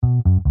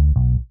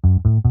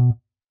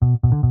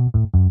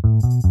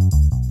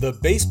The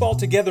Baseball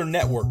Together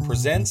Network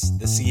presents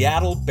the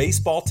Seattle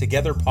Baseball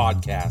Together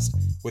podcast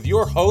with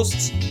your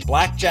hosts,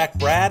 Blackjack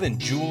Brad and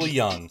Julie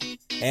Young.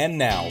 And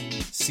now,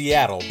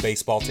 Seattle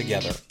Baseball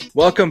Together.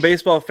 Welcome,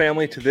 baseball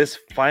family, to this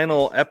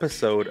final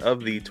episode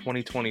of the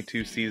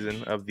 2022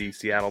 season of the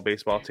Seattle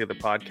Baseball Together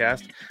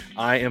podcast.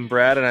 I am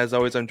Brad, and as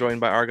always, I'm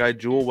joined by our guy,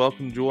 Jewel.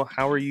 Welcome, Jewel.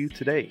 How are you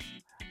today?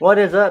 What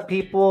is up,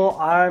 people?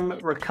 I'm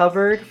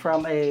recovered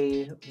from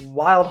a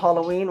wild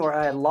Halloween where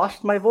I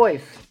lost my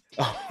voice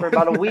for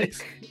about a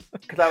week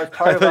because I was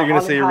part of a haunted house. I thought you were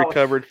going to say you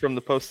recovered from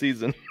the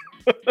postseason.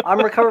 I'm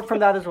recovered from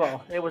that as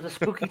well. It was a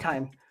spooky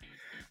time.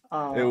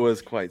 It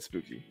was quite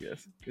spooky,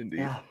 yes, indeed.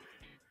 Yeah.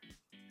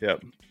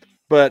 Yep.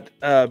 But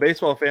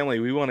baseball family,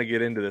 we want to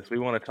get into this. We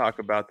want to talk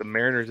about the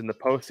Mariners in the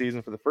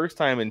postseason for the first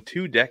time in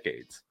 2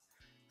 decades.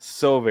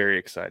 So very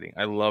exciting.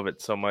 I love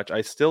it so much.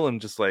 I'm still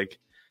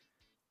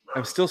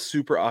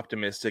super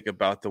optimistic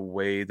about the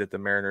way that the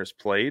Mariners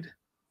played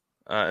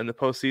in the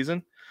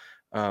postseason.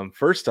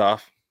 First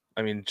off,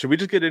 I mean, should we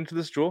just get into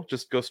this, Jewel?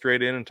 Just go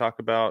straight in and talk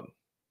about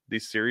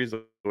these series,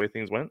 the way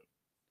things went?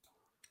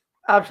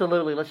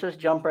 Absolutely. Let's just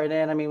jump right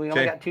in. I mean, we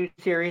only got 2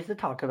 series to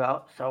talk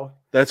about, so.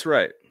 That's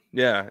right.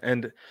 Yeah,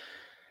 and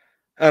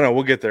I don't know.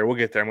 We'll get there. I'm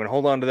going to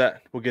hold on to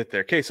that. We'll get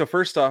there. Okay, so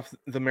first off,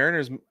 the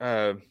Mariners,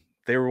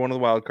 they were one of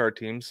the wild card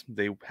teams.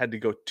 They had to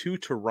go to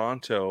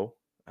Toronto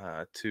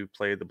to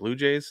play the Blue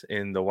Jays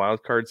in the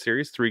wild card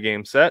series,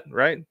 3-game set,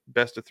 right?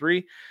 Best of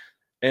 3.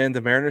 And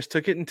the Mariners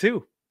took it in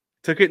 2.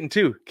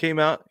 Came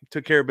out,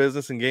 took care of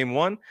business in game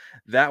 1.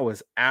 That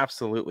was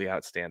absolutely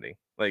outstanding.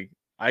 Like,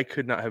 I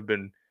could not have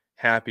been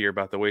happier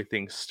about the way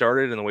things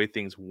started and the way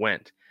things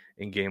went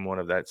in game 1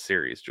 of that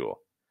series,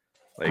 Jewel.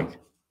 Like,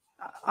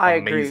 I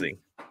amazing.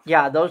 Agree.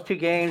 Yeah, those 2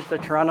 games, the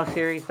Toronto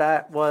series,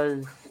 that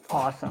was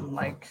awesome.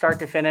 Like, start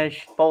to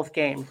finish, both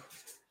games.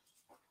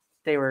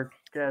 They were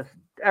just,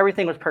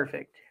 everything was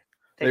perfect.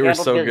 They were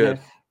so good.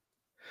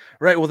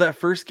 Right. Well, that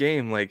first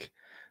game, like,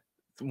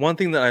 one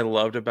thing that I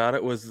loved about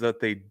it was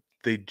that they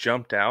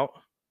jumped out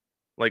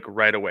like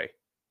right away,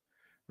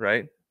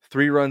 right?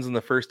 3 runs in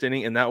the first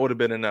inning, and that would have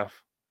been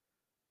enough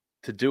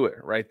to do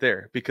it right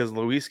there because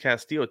Luis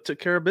Castillo took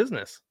care of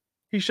business.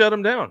 He shut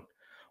him down.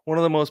 One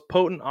of the most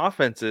potent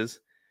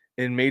offenses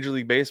in Major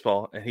League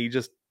Baseball, and he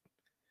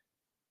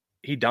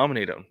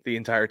dominated him the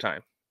entire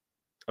time.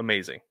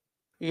 Amazing.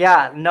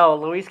 Yeah, no,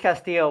 Luis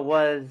Castillo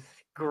was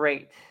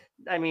great.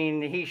 I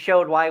mean, he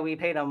showed why we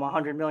paid him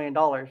 $100 million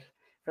for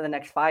the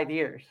next 5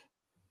 years.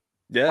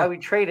 Yeah. Why we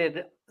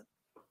traded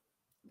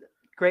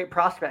great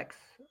prospects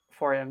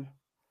for him.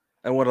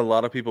 And what a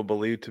lot of people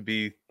believe to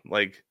be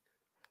like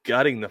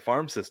gutting the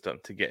farm system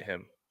to get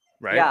him,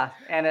 right? Yeah,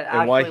 and it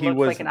actually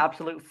looks like an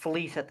absolute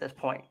fleece at this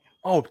point.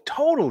 Oh,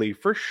 totally,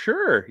 for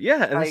sure.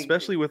 Yeah, and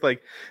especially with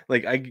like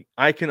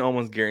I can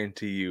almost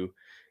guarantee you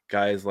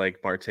guys like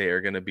Marte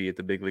are going to be at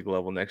the big league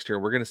level next year.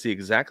 We're going to see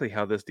exactly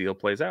how this deal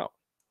plays out.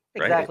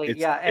 Right? Exactly.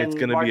 It's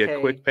going to be a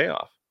quick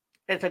payoff.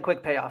 It's a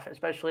quick payoff,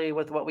 especially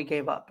with what we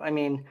gave up. I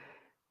mean,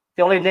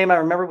 the only name I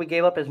remember we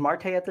gave up is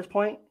Marte at this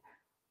point,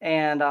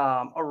 and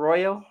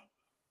Arroyo,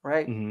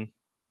 right? Mm-hmm.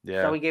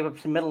 Yeah. So we gave up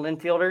some middle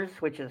infielders,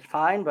 which is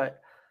fine,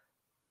 but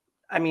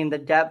I mean, the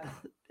depth,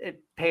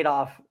 it paid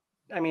off.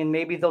 I mean,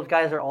 maybe those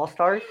guys are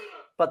all-stars,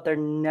 but they're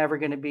never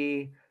going to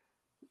be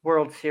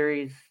World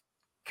Series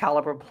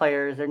caliber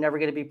players. They're never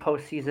going to be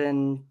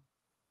postseason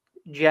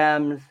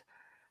gems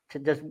to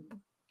just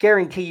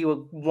guarantee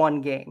you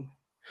one game.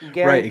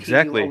 Right,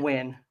 exactly. You a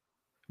win.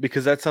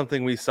 Because that's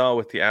something we saw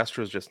with the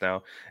Astros just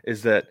now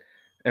is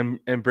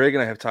and Brig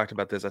and I have talked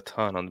about this a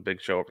ton on the big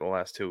show over the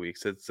last 2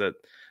 weeks. It's that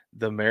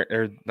the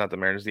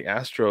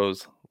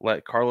Astros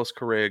let Carlos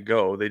Correa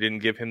go. They didn't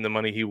give him the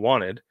money he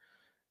wanted.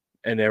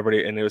 And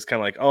it was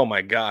kind of like, oh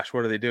my gosh,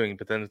 what are they doing?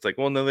 But then it's like,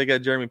 well, no, they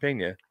got Jeremy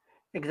Pena.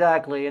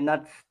 Exactly. And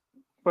that's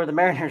where the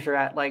Mariners are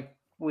at. Like,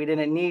 we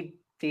didn't need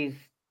these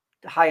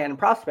high-end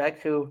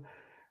prospects who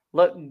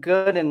look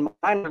good in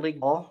minor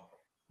league ball,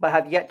 but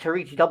have yet to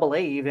reach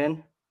Double-A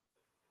even.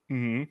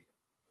 Mm-hmm.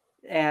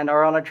 And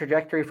are on a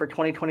trajectory for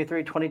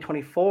 2023,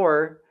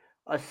 2024,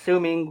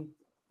 assuming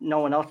no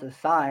one else is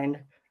signed.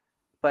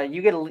 But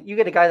you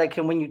get a guy that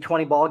can win you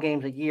 20 ball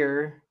games a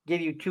year,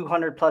 give you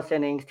 200 plus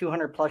innings,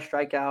 200 plus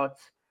strikeouts,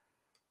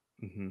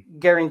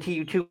 guarantee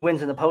you 2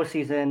 wins in the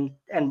postseason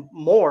and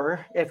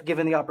more if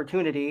given the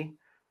opportunity.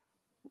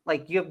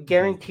 Like, you have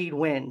guaranteed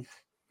wins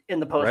in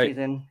the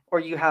postseason, or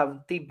you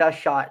have the best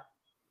shot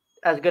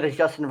as good as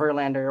Justin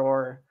Verlander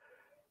or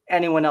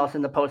anyone else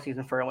in the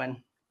postseason for a win.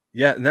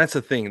 Yeah, and that's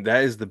the thing.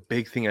 That is the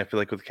big thing I feel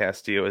like with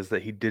Castillo is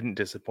that he didn't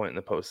disappoint in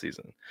the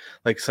postseason.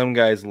 Like, some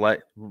guys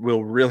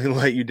will really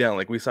let you down.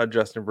 Like, we saw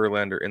Justin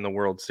Verlander in the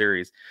World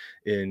Series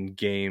in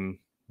game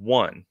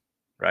 1,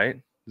 right?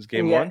 It was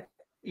game 1?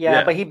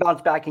 Yeah, but he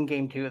bounced back in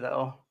game 2,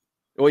 though.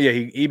 Well, yeah,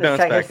 he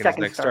bounced back in his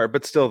next start.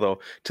 But still, though,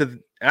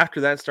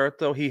 after that start,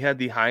 though, he had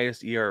the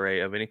highest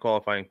ERA of any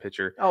qualifying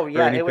pitcher or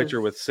any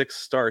pitcher with 6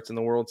 starts in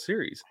the World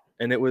Series.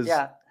 And it was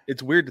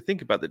it's weird to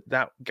think about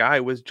that guy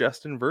was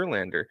Justin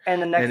Verlander.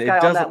 And the next And guy it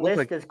on doesn't that look list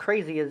like is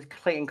crazy as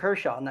Clayton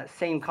Kershaw in that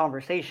same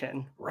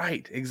conversation.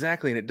 right,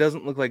 exactly. And it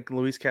doesn't look like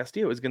Luis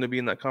Castillo is going to be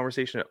in that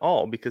conversation at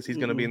all because he's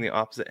going to be in the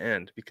opposite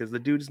end because the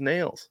dude's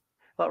nails.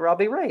 But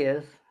Robbie Ray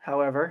is,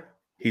 however.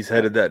 He's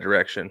headed that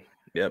direction.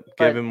 Yep. Give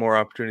But- him more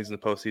opportunities in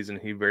the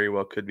postseason. He very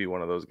well could be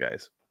one of those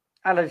guys.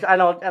 I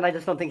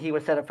just don't think he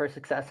was set up for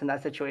success in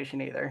that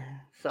situation either.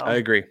 So I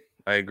agree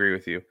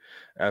with you.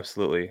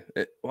 Absolutely.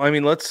 Well, I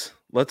mean, let's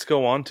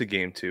go on to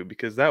game 2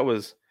 because that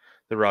was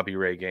the Robbie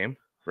Ray game,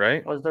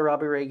 right? was the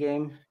Robbie Ray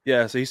game.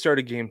 Yeah, so he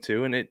started game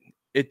 2 and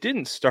it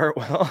didn't start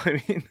well.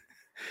 I mean,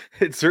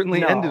 it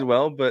certainly ended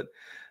well, but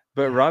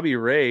Robbie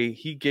Ray,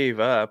 he gave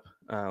up.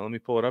 Let me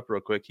pull it up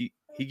real quick.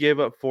 He gave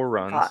up 4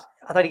 runs.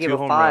 I thought he gave 2 up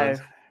home 5.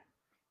 runs.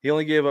 He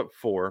only gave up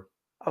 4.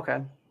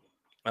 Okay.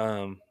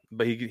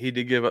 But he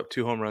did give up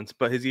 2 home runs,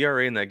 but his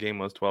ERA in that game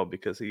was 12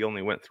 because he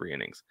only went 3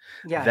 innings.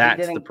 Yeah,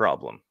 that's the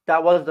problem.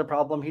 That was the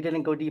problem. He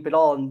didn't go deep at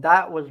all, and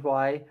that was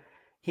why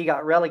he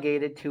got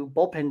relegated to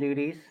bullpen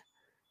duties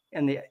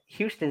in the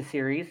Houston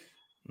series.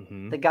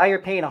 Mm-hmm. The guy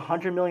you're paying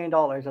 $100 million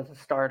as a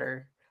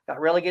starter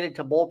got relegated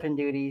to bullpen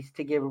duties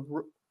to give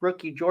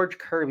rookie George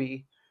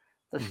Kirby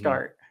the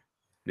start.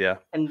 Yeah.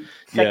 And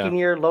second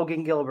year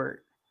Logan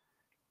Gilbert.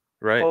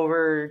 Right.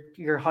 Over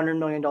your $100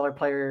 million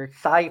player,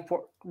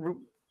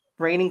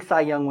 reigning Cy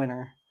Young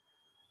winner.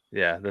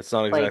 Yeah, that's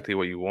not exactly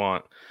what you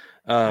want.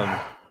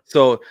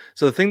 So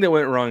the thing that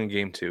went wrong in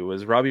game 2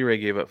 was Robbie Ray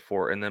gave up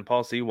 4, and then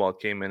Paul Sewald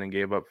came in and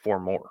gave up 4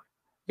 more.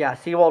 Yeah,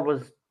 Sewald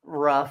was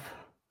rough.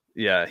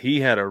 Yeah,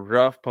 he had a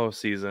rough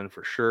postseason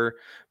for sure.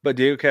 But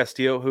Diego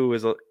Castillo, who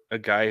is a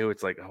guy who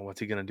it's like, oh, what's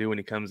he going to do when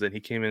he comes in?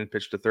 He came in,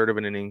 pitched a third of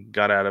an inning,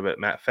 got out of it.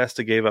 Matt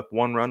Festa gave up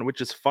 1 run,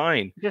 which is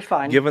fine. Just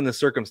fine. Given the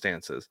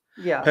circumstances.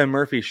 Yeah. Penn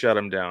Murphy shut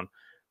him down.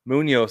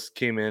 Munoz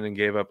came in and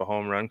gave up a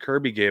home run.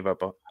 Kirby gave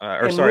up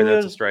Munoz,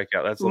 that's a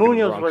strikeout. That's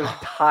Munoz was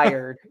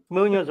tired.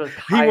 Munoz was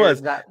tired. He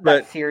was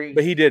that series.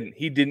 But he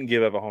didn't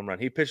give up a home run.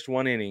 He pitched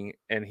 1 inning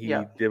and he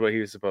did what he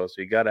was supposed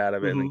to. He got out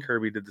of it, and then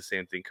Kirby did the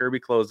same thing. Kirby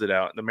closed it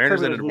out. The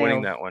Mariners ended up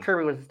winning that one.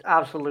 Kirby was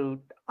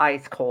absolute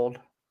ice cold.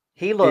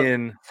 He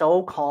looked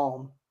so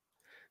calm.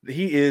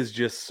 He is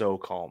just so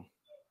calm.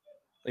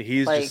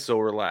 He's just so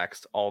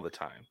relaxed all the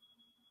time.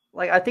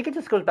 I think it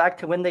just goes back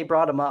to when they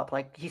brought him up.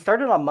 He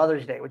started on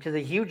Mother's Day, which is a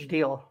huge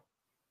deal.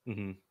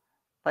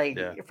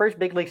 Mm-hmm. First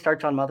big league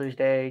starts on Mother's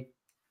Day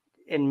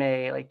in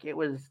May. It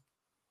was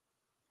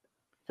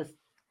just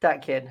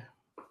that kid.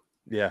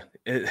 Yeah,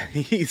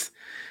 he's.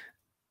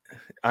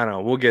 I don't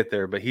know. We'll get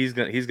there, but he's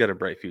got a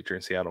bright future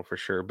in Seattle for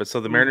sure. But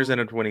so the Mariners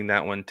ended up winning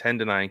that one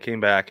 10-9.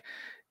 Came back,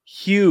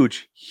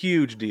 huge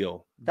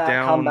deal.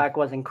 That comeback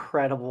was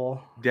incredible.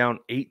 Down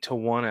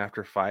 8-1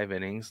 after 5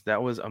 innings.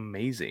 That was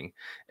amazing.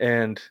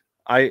 And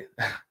I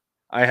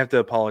have to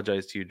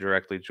apologize to you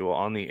directly, Jewel,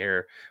 on the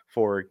air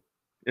for.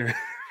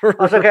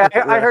 That's okay.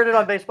 I heard it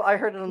on baseball. I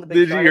heard it on the big show.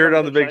 Did you hear it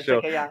on the big show?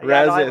 Okay, yeah.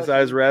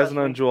 I was razzing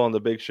on Jewel on the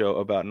big show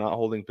about not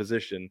holding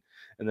position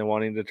and then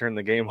wanting to turn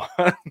the game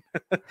on.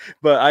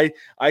 But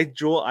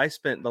I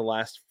spent the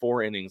last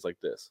 4 innings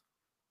like this.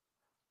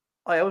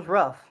 Oh, it was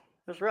rough.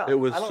 It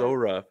was so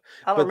rough.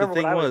 I don't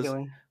remember what I was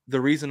doing. The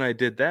reason I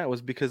did that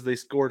was because they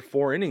scored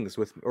 4 innings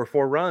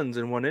 4 runs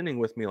in 1 inning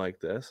with me like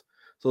this.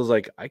 So I was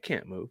like, I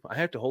can't move. I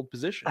have to hold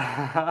position.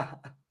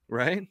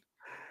 Right?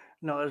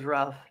 No, it was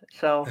rough.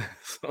 So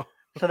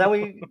then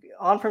we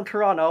on from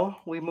Toronto,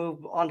 we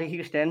move on to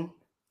Houston.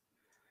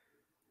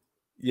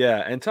 Yeah,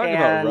 and talk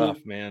about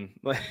rough, man.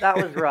 That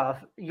was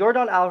rough.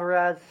 Yordan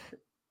Alvarez,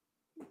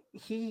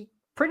 he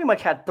pretty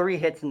much had 3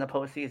 hits in the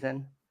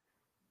postseason.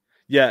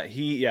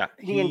 The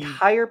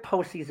entire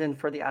postseason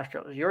for the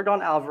Astros.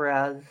 Yordan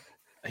Alvarez.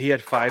 He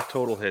had 5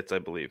 total hits, I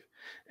believe.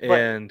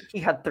 And he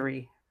had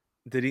 3.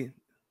 Did he?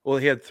 Well,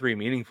 he had 3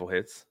 meaningful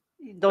hits.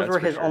 Those were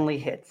his only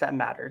hits that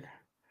mattered.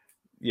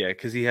 Yeah,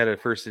 because he had a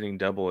first inning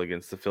double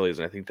against the Phillies,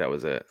 and I think that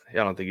was it. I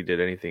don't think he did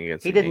anything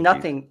against the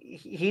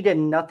Yankees. He did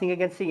nothing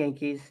against the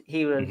Yankees.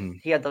 He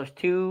had those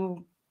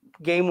 2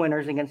 game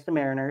winners against the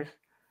Mariners.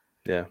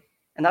 Yeah.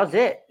 And that was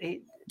it.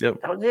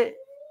 That was it.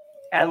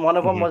 And one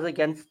of them was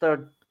against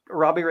the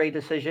Robbie Ray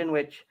decision,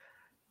 which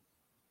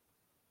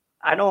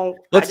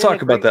Let's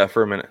talk about that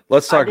for a minute.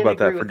 Let's talk about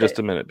that for just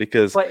a minute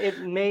because. But it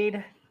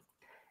made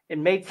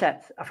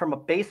sense from a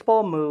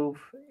baseball move.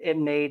 It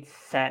made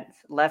sense.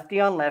 Lefty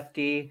on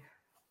lefty.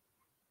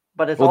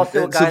 But it's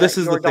also a guy that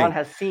Yordan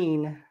has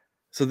seen.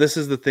 So this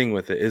is the thing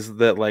with it is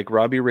that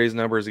Robbie Ray's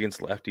numbers against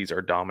lefties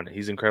are dominant.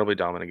 He's incredibly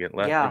dominant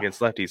against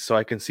lefties. So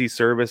I can see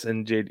Service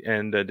and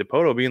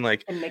DePoto being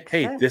like,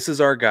 "Hey, this is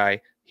our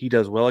guy. He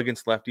does well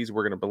against lefties.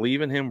 We're going to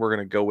believe in him. We're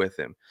going to go with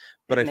him."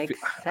 But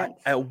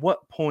at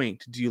what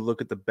point do you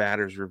look at the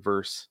batter's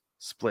reverse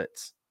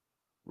splits,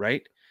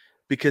 right?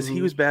 Because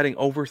he was batting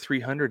over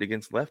 300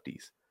 against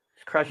lefties.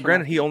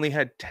 Granted, he only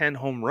had 10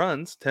 home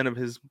runs. 10 of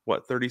his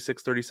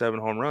 36, 37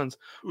 home runs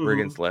were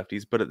against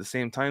lefties. But at the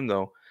same time,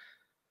 though,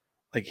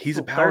 he's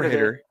a power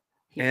hitter,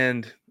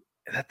 and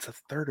That's a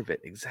third of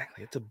it.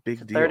 Exactly. It's a big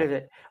It's a deal. third of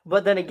it.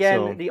 But then again,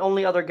 So- the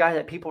only other guy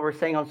that people were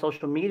saying on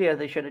social media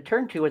they should have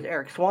turned to was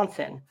Eric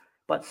Swanson.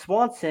 But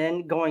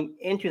Swanson going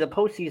into the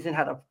postseason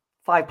had a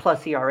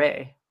 5+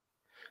 ERA.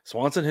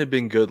 Swanson had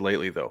been good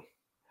lately, though,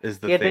 is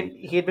the thing.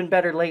 He had been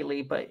better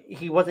lately, but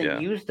he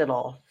wasn't used at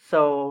all.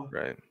 So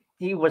Right.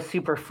 he was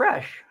super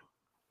fresh.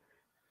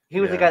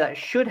 He was the Yeah. guy that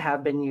should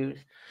have been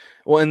used.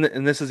 Well,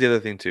 and this is the other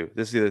thing too.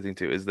 Is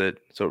that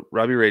so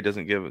Robbie Ray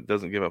doesn't give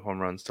up home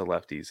runs to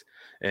lefties,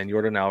 and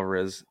Yordan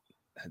Alvarez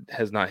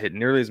has not hit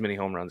nearly as many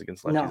home runs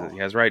against lefties as he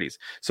has righties.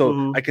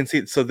 So I can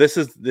see. So this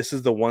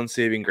is the one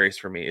saving grace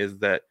for me is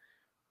that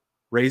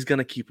Ray's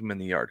gonna keep him in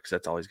the yard because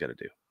that's all he's got to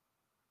do.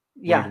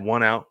 Yeah. We need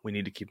one out. We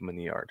need to keep him in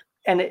the yard.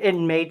 And it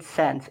made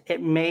sense.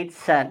 It made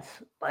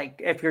sense. Like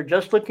if you're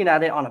just looking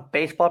at it on a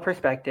baseball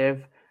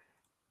perspective,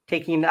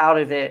 taking out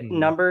of it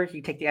numbers,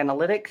 you take the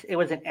analytics. It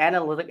was an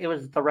analytic. It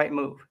was the right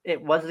move. It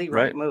was the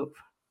right move.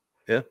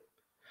 Yeah.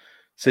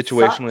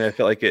 Situationally, I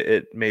felt like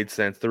it made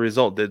sense. The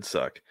result did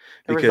suck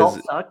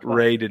because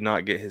Ray did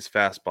not get his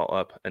fastball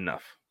up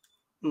enough.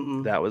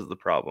 That was the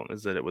problem.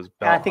 Is that it was?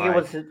 I think it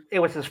was his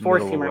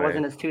 4-seamer. It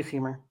wasn't his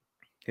 2-seamer.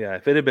 Yeah,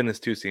 if it had been his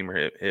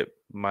 2-seamer, it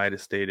might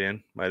have stayed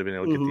in. Might have been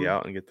able to get the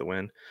out and get the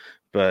win.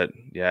 But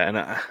yeah,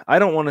 and I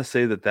don't want to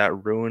say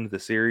that ruined the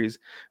series,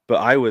 but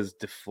I was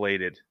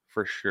deflated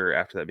for sure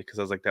after that because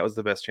I was like, that was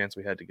the best chance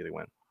we had to get a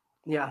win.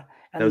 Yeah,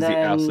 and that was the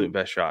absolute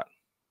best shot.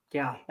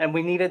 Yeah, and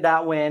we needed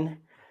that win,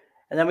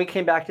 and then we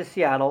came back to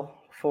Seattle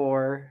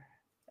for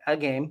a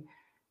game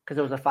because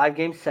it was a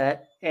 5-game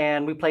set,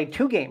 and we played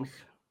 2 games.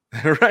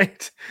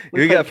 Right.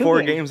 We got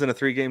 4 games in a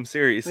 3-game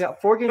series. We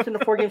got 4 games in a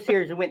 4-game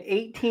series. We went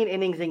 18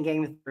 innings in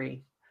game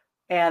 3.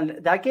 And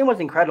that game was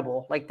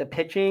incredible. Like the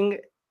pitching,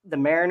 the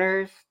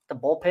Mariners, the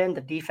bullpen,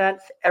 the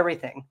defense,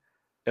 everything.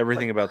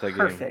 Everything about that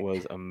game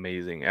was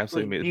amazing.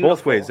 Absolutely amazing.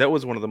 Both ways. That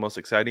was one of the most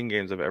exciting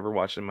games I've ever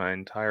watched in my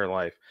entire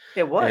life.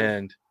 It was.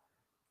 And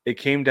it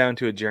came down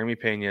to a Jeremy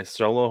Pena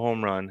solo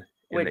home run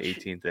in the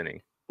 18th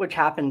inning. Which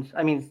happens.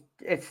 I mean,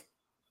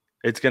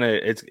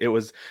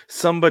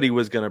 somebody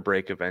was gonna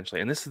break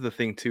eventually. And this is the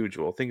thing too,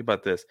 Joel. Think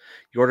about this.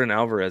 Yordan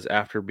Alvarez,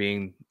 after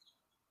being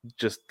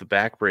just the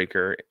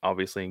backbreaker,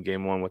 obviously in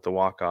game 1 with the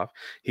walk-off,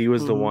 he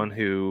was the one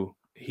who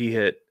he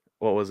hit,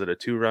 what was it, a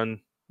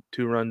two-run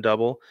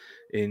double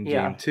in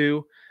game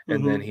 2,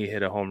 and then he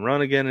hit a home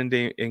run again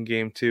in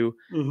game 2.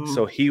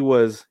 So he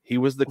was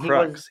the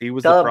crux. He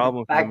was the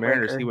problem for the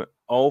Mariners. He went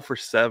 0 for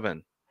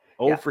 7.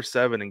 0 for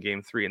 7 in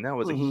game 3, and that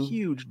was a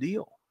huge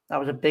deal. That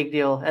was a big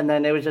deal. And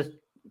then it was just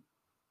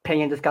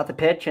Pena just got the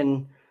pitch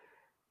and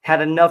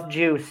had enough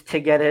juice to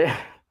get it.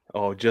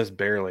 Oh, just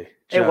barely.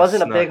 It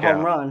wasn't a big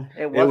home run.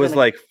 It was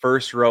like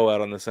first row out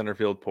on the center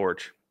field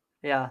porch.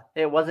 Yeah,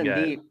 it wasn't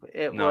deep.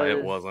 It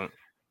wasn't.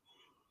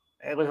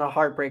 It was a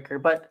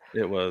heartbreaker, but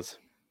it was.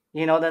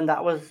 Then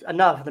that was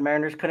enough. The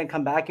Mariners couldn't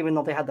come back, even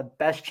though they had the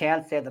best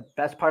chance. They had the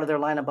best part of their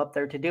lineup up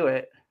there to do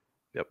it.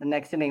 Yep. The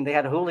next inning, they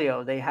had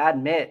Julio. They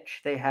had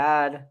Mitch. They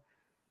had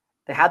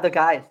the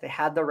guys. They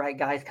had the right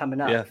guys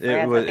coming up. Yeah,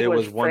 it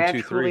was 1,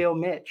 2, 3. Julio,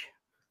 Mitch.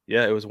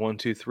 Yeah, it was 1,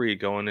 2, 3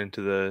 going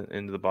into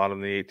the bottom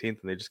of the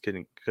 18th, and they just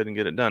couldn't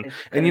get it done.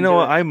 And you know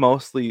what? I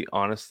mostly,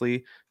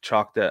 honestly,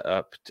 chalk that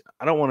up.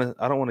 I don't want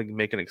to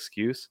make an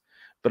excuse,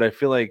 but I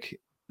feel like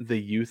the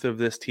youth of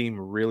this team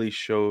really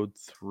showed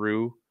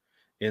through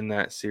in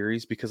that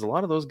series because a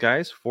lot of those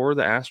guys for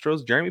the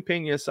Astros, Jeremy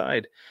Pena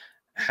aside,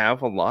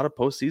 have a lot of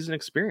postseason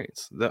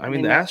experience. The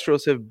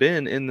Astros have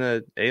been in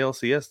the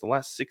ALCS the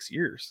last 6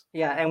 years.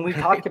 Yeah, and we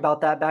talked about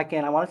that back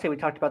in. I want to say we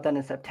talked about that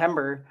in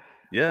September.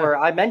 Yeah, where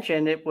I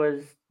mentioned it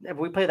was if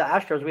we play the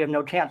Astros, we have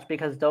no chance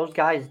because those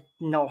guys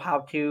know how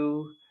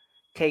to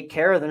take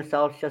care of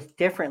themselves just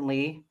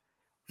differently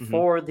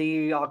for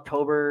the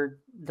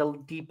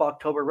deep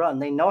October run.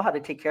 They know how to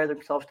take care of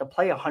themselves to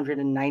play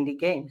 190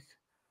 games.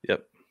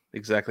 Yep,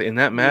 exactly. And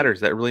that matters.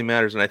 That really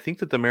matters. And I think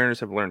that the Mariners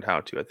have learned how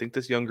to. I think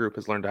this young group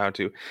has learned how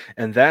to.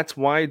 And that's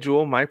why,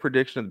 Joel, my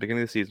prediction at the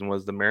beginning of the season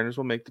was the Mariners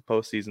will make the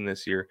postseason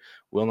this year,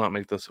 will not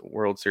make this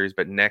World Series,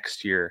 but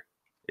next year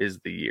is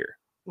the year.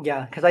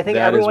 Yeah, because I think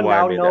everyone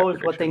now knows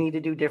what they need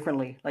to do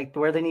differently, like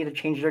where they need to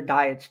change their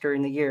diets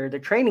during the year. The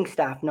training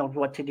staff knows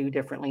what to do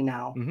differently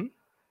now.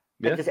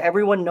 Because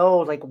everyone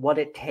knows like what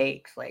it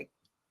takes. Like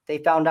they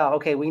found out,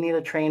 okay, we need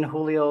to train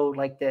Julio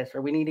like this,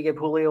 or we need to give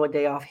Julio a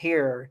day off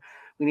here.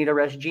 We need to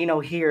rest Gino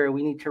here.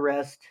 We need to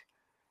rest,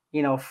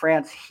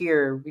 France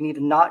here. We need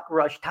to not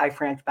rush Ty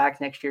France back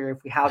next year if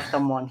we have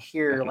someone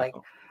here. Like,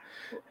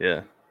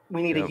 yeah,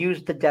 we need to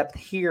use the depth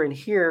here and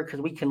here because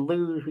we can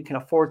lose. We can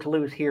afford to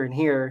lose here and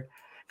here.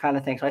 Kind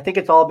of thing. So I think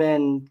it's all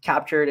been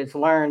captured. It's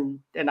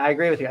learned, and I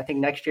agree with you. I think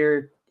next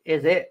year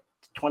is it.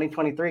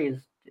 2023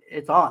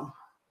 it's on.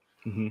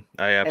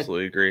 I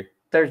absolutely agree.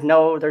 There's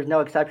no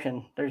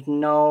exception. It's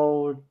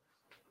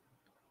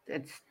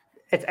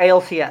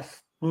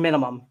ALCS.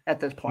 minimum at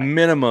this point.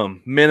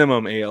 Minimum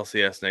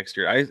ALCS next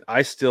year.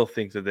 I still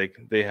think that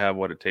they have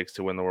what it takes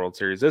to win the World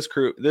Series. This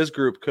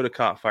group could have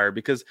caught fire,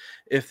 because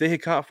if they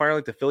had caught fire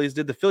like the Phillies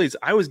did,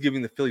 I was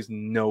giving the Phillies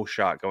no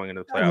shot going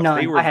into the playoffs.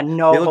 None. I had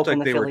no They hope looked in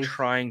like the they were Phillies.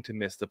 trying to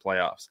miss the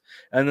playoffs,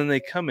 and then they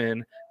come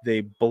in,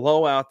 they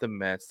blow out the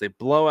Mets, they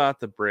blow out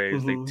the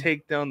Braves, they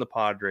take down the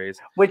Padres,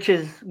 which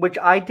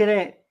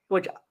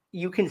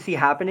you can see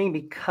happening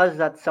because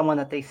that's someone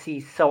that they see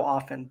so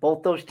often.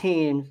 Both those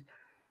teams,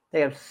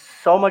 they have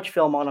so much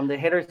film on them. The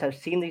hitters have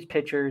seen these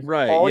pitchers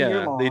all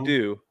year long. They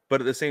do.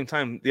 But at the same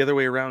time, the other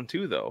way around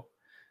too, though.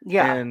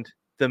 Yeah. And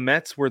the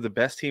Mets were the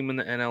best team in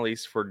the NL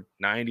East for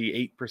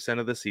 98%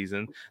 of the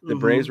season. The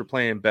Braves were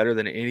playing better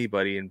than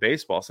anybody in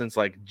baseball since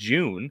like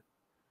June,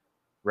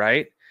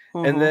 right?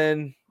 And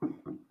then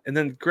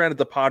granted,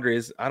 the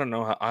Padres, I don't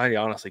know how. I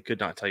honestly could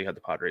not tell you how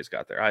the Padres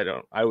got there.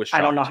 I was shocked.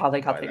 I don't know how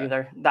they got there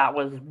either. That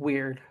was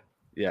weird.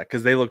 Yeah,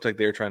 because they looked like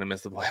they were trying to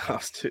miss the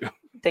playoffs too.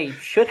 They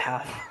should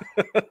have.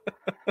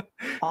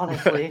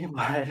 Honestly,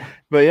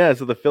 but yeah,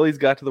 so the Phillies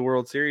got to the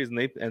World Series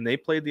and they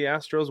played the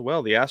Astros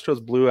well. The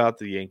Astros blew out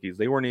the Yankees.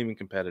 They weren't even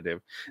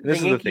competitive. And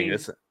this is the thing.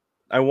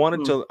 I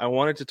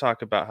wanted to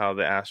talk about how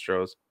the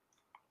Astros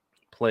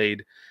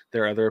played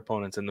their other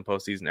opponents in the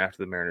postseason after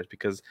the Mariners,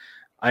 because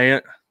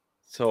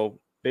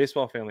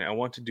baseball family, I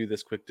want to do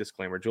this quick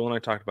disclaimer. Joel and I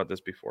talked about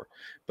this before,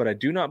 but I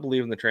do not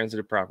believe in the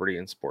transitive property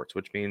in sports,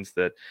 which means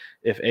that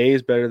if A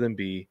is better than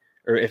B,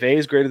 or if A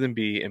is greater than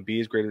B and B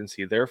is greater than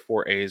C,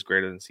 therefore A is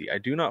greater than C. I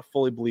do not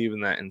fully believe in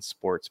that in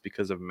sports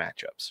because of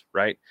matchups,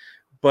 right?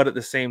 But at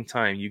the same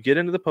time, you get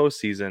into the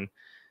postseason,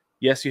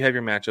 yes, you have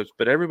your matchups,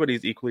 but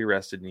everybody's equally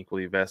rested and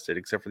equally vested,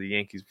 except for the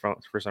Yankees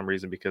for some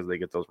reason, because they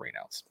get those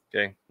rainouts.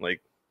 Okay,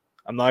 like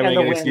I'm not even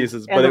making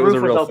excuses, but it was a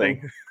real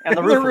thing. And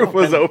the roof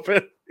was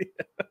open.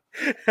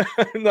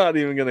 I'm not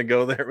even going to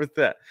go there with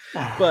that.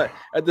 But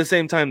at the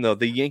same time, though,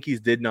 the Yankees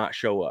did not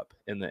show up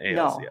in the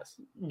ALCS.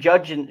 No.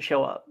 Judge didn't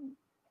show up.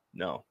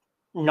 No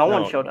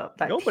one showed up.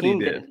 Nobody team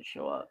did. Didn't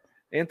show up.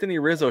 Anthony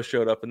Rizzo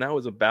showed up, and that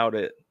was about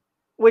it.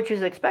 Which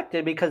is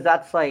expected, because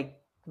that's like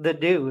the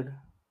dude.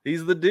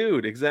 He's the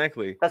dude,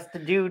 exactly. That's the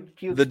dude.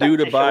 The dude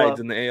abides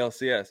in the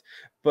ALCS.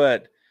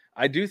 But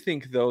I do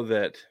think, though,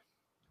 that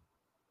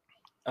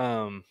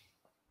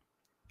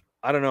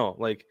I don't know.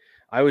 Like,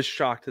 I was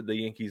shocked that the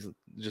Yankees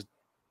just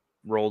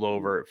rolled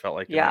over. It felt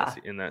like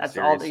in that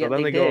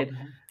series.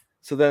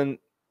 So then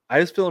I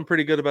was feeling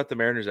pretty good about the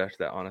Mariners after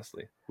that,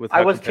 honestly, with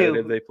how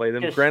competitive they played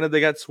them. Granted, they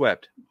got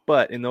swept,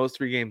 but in those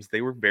 3 games, they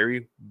were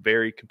very,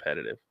 very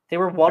competitive. They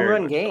were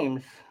one-run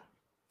games.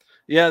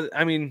 Yeah,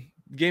 I mean,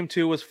 game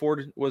 2 was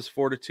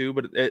 4-2,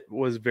 but it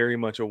was very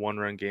much a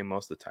one-run game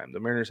most of the time. The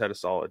Mariners had a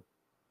solid.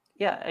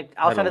 Yeah,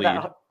 outside of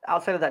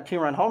that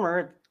 2-run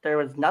homer, there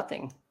was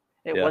nothing.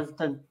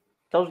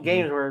 Those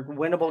games were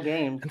winnable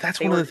games. And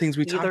that's one of the things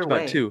we talked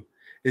about too,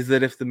 is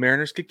that if the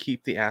Mariners could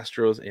keep the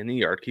Astros in the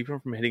yard, keep them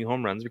from hitting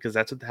home runs, because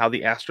that's how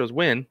the Astros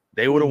win,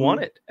 they would have won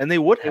it. And they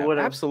would have.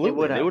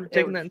 Absolutely. They would have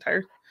taken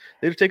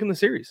they'd have taken the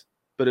series.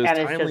 But it was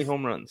timely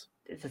home runs.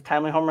 It's just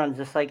timely home runs.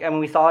 Just like,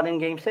 we saw it in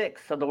Game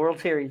 6 of the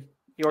World Series.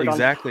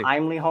 Yordan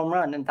timely home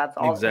run. And that's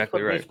all that's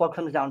what baseball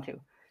comes down to.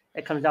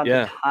 It comes down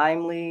to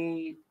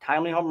timely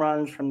home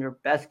runs from your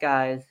best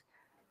guys.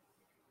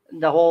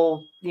 The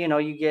whole,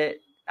 you get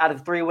out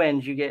of 3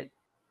 wins, you get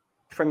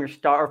from your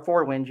star, or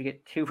 4 wins, you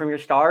get 2 from your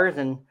stars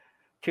and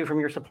 2 from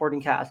your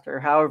supporting cast, or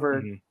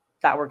however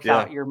that works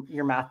out.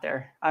 Your math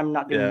there. I'm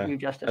not doing you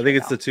justice. I think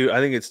it's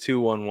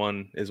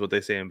 2-1-1 is what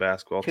they say in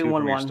basketball. 2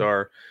 from your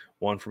star,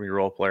 1 from your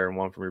role player, and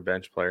 1 from your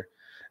bench player.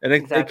 And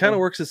it kind of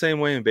works the same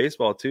way in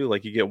baseball too.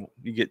 Like you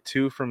get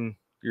 2 from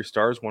your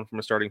stars, 1 from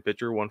a starting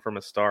pitcher, 1 from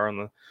a star in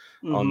the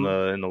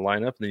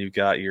lineup, and then you've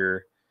got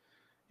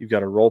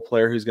a role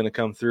player who's going to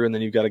come through, and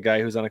then you've got a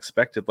guy who's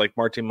unexpected, like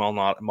Martin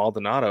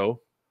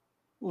Maldonado,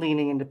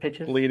 leaning into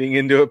pitches. Leaning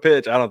into a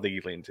pitch. I don't think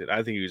he leaned it. I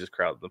think he was just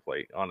crowding the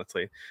plate,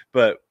 honestly.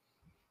 But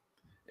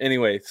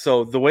anyway,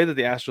 so the way that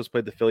the Astros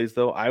played the Phillies,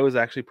 though, I was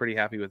actually pretty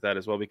happy with that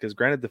as well, because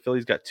granted, the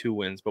Phillies got 2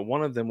 wins, but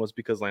one of them was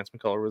because Lance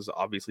McCullers was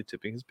obviously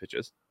tipping his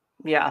pitches.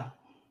 Yeah.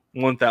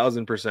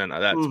 1,000%.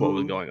 That's what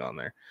was going on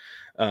there.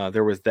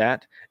 There was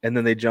that, and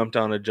then they jumped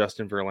on a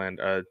Justin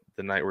Verlander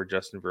the night where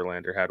Justin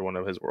Verlander had one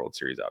of his World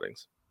Series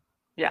outings.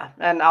 Yeah,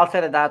 and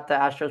outside of that, the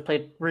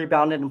Astros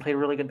rebounded and played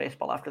really good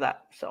baseball after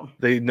that. So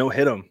they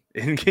no-hit them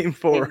in Game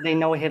 4. They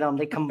no-hit them.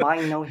 They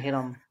combined no-hit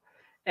them.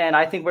 And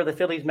I think where the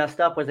Phillies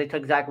messed up was they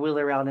took Zach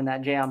Wheeler out in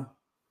that jam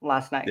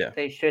last night. Yeah.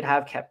 They should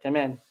have kept him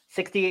in.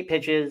 68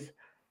 pitches,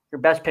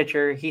 your best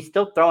pitcher. He's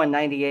still throwing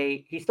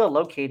 98. He's still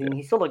locating. Yeah.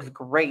 He still looks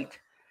great.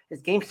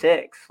 It's Game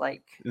 6.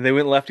 They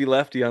went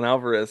lefty-lefty on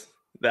Alvarez.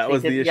 That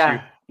was the issue.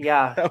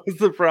 Yeah. That was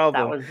the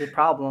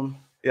problem.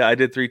 Yeah, I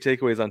did 3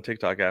 takeaways on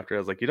TikTok after. I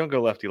was like, you don't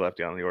go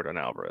lefty-lefty on the Yordan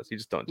Alvarez. You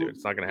just don't do it.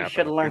 It's not going to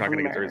happen. You're not going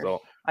to get the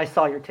result. I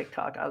saw your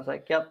TikTok. I was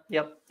like, yep.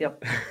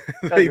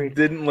 They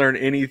didn't learn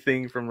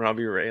anything from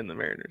Robbie Ray and the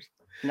Mariners.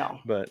 No.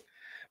 But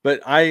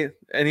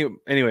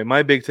anyway,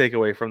 my big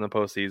takeaway from the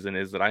postseason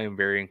is that I am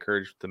very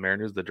encouraged with the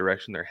Mariners, the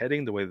direction they're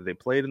heading, the way that they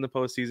played in the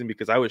postseason,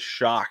 because I was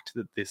shocked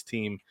that this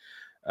team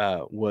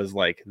was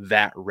like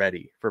that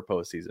ready for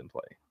postseason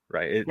play,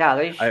 right? Yeah,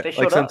 they like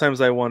showed up.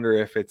 sometimes I wonder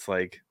if it's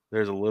like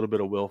there's a little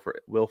bit of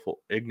willful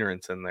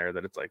ignorance in there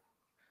that it's like,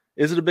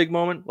 is it a big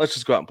moment? Let's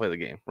just go out and play the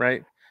game,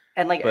 right?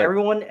 And like But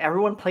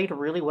everyone played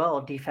really well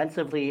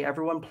defensively.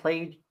 Everyone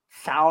played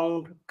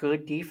sound,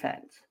 good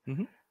defense.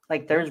 Mhm.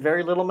 Like there's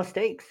very little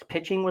mistakes.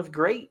 Pitching was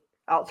great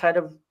outside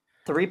of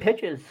 3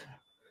 pitches.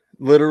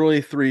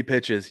 literally 3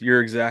 pitches.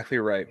 You're exactly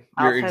right.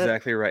 You're Outside of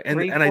exactly right. And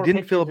 3, I 4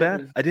 didn't feel pitches, it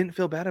bad. was I didn't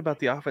feel bad about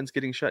the offense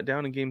getting shut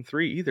down in game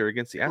 3 either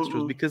against the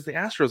Astros because the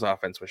Astros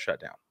offense was shut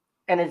down.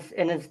 and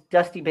it's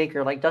Dusty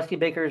Baker. Like Dusty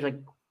Baker is a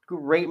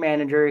great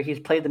manager. He's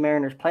played the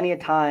Mariners plenty of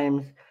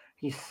times.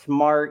 He's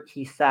smart.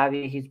 He's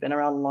savvy. He's been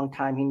around a long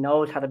time. He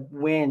knows how to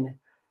win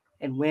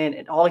and win.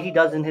 And all he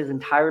does in his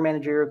entire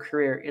managerial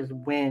career is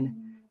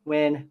win.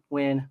 And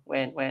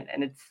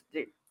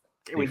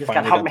we just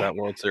got out that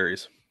World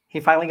Series. He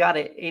finally got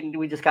it. And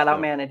we just got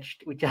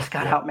outmanaged. We just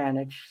got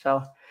outmanaged.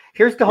 So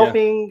here's to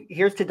hoping.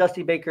 Here's to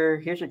Dusty Baker.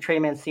 Here's to Trey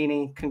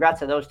Mancini. Congrats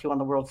to those two on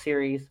the World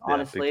Series.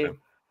 Honestly.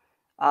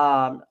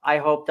 I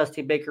hope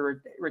Dusty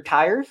Baker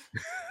retires.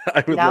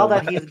 Now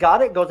that he's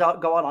got it, go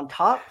out on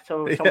top,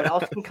 so someone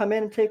else can come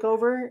in and take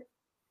over.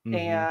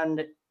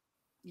 And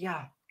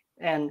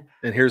and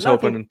here's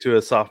hoping to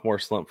a sophomore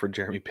slump for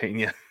Jeremy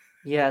Pena.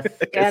 Yes,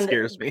 and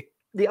scares me.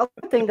 The other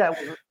thing that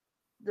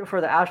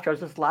for the Astros,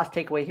 this last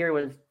takeaway here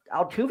was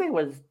Altuve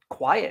was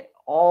quiet.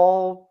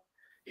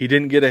 He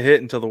didn't get a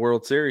hit until the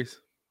World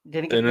Series.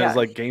 It was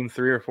like game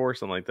 3 or 4,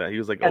 something like that. He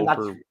was like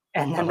over.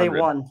 And then they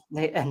won.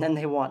 And then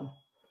they won.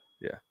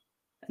 Yeah.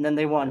 And then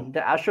they won.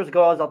 The Astros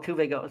go as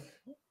Altuve goes.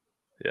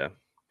 Yeah.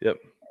 Yep.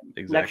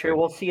 Exactly. Next year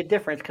we'll see a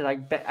difference because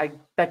I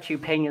bet you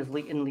Pena's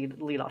in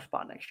leadoff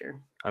spot next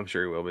year. I'm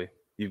sure he will be.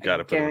 You've got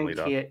to put him in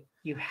leadoff. It.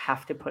 You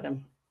have to put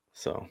him.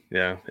 So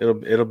yeah,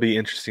 it'll be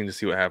interesting to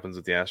see what happens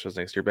with the Astros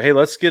next year. But hey,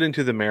 let's get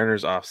into the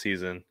Mariners off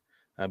season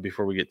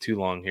before we get too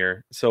long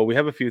here. So we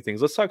have a few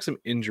things. Let's talk some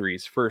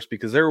injuries first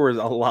because there was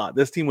a lot.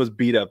 This team was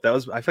beat up.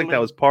 I think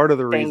that was part of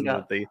the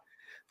reason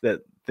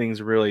that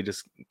things really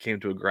just came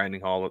to a grinding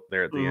halt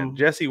there at the end.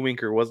 Jesse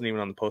Winker wasn't even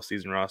on the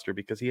postseason roster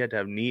because he had to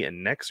have knee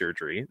and neck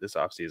surgery this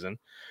offseason.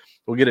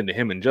 We'll get into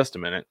him in just a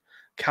minute.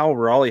 Cal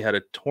Raleigh had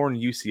a torn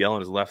UCL in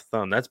his left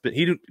thumb.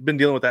 He'd been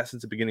dealing with that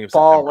since the beginning of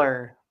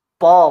September.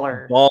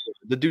 Baller.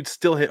 The dude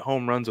still hit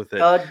home runs with it.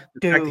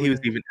 The fact that he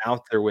was even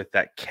out there with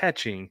that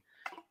catching,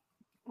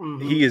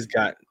 he's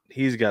got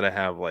to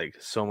have like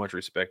so much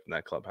respect in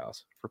that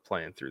clubhouse for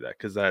playing through that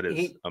because that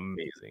is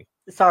amazing.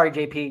 Sorry,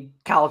 JP.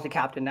 Cal is the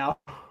captain now.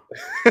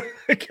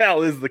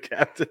 Cal is the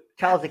captain.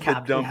 Cal's the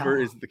captain. The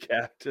Dumper is the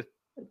captain.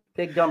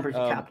 Big Dumper's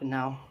the captain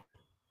now.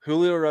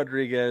 Julio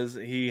Rodriguez,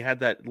 he had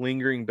that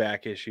lingering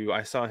back issue.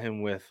 I saw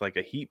him with like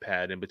a heat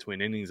pad in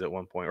between innings at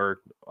one point,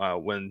 or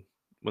when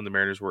the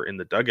Mariners were in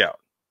the dugout.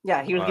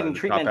 Yeah, he was getting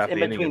treatments in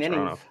between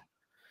innings.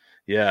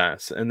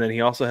 Yes, and then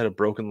he also had a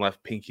broken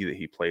left pinky that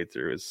he played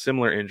through. It's a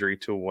similar injury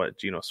to what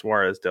Gino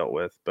Suarez dealt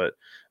with, but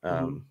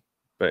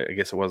I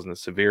guess it wasn't as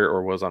severe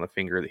or was on a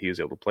finger that he was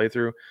able to play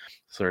through.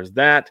 So there's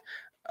that.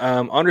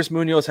 Andres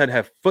Munoz had to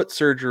have foot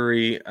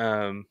surgery.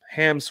 Ham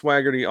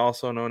Swaggerty,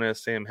 also known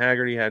as Sam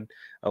Haggerty, had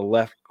a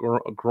left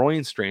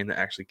groin strain that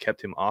actually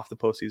kept him off the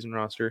postseason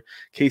roster.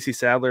 Casey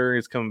Sadler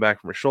is coming back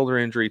from a shoulder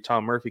injury.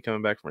 Tom Murphy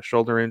coming back from a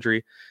shoulder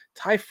injury.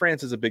 Ty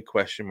France is a big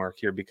question mark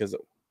here because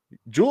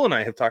Jewel and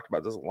I have talked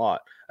about this a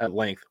lot at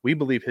length. We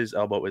believe his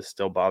elbow is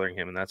still bothering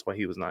him, and that's why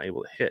he was not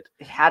able to hit.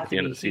 It had to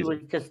be. He was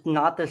just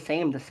not the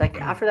same. The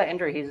second after that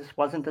injury, he just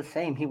wasn't the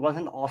same. He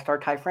wasn't all-star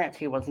Ty France.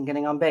 He wasn't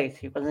getting on base.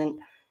 He wasn't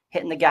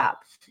hitting the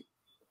gaps.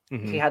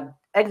 He had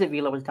exit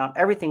velo was down.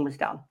 Everything was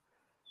down.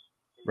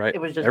 Right.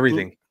 It was just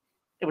everything.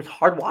 It was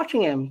hard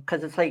watching him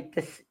because it's like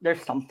this.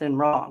 There's something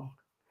wrong.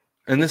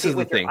 And this is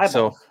the thing.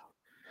 So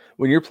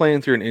when you're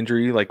playing through an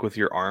injury, like with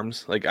your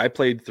arms, like I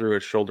played through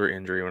a shoulder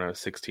injury when I was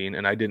 16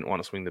 and I didn't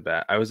want to swing the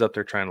bat. I was up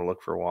there trying to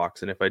look for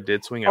walks. And if I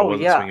did swing, I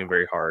wasn't swinging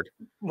very hard.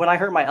 When I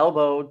hurt my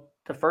elbow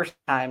the first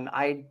time,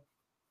 I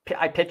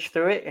pitched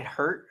through it. It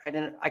hurt.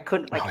 I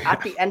couldn't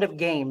at the end of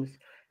games,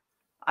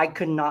 I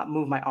could not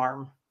move my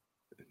arm.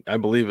 I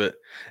believe it.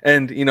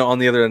 And, on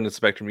the other end of the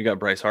spectrum, you got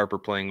Bryce Harper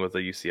playing with a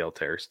UCL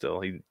tear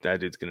still. That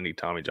dude's going to need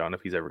Tommy John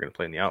if he's ever going to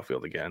play in the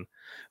outfield again.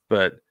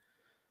 But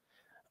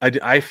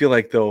I feel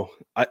like, though,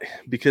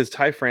 because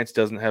Ty France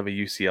doesn't have a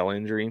UCL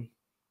injury,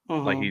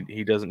 like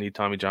he doesn't need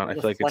Tommy John, I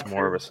feel like it's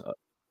more of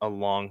a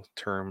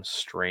long-term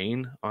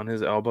strain on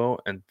his elbow,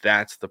 and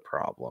that's the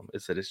problem,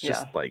 is that it's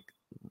just like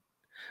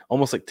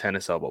almost like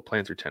tennis elbow,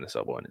 playing through tennis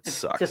elbow, and it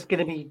sucks. It's just going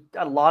to be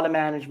a lot of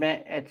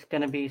management. It's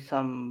going to be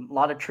a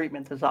lot of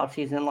treatment this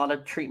offseason, a lot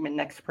of treatment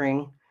next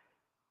spring.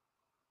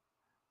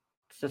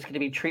 It's just going to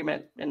be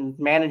treatment and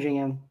managing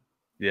him.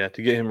 Yeah,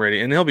 to get him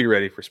ready. And he'll be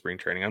ready for spring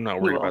training. I'm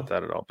not worried about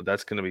that at all. But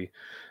that's going to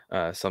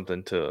be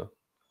something to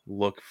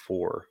look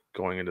for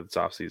going into this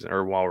offseason,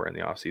 or while we're in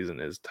the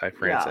offseason, is Ty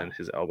France and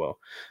his elbow.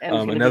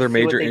 And another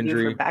major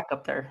injury. Back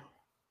up there.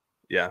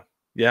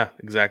 Yeah,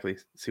 exactly.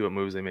 See what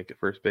moves they make at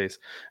first base.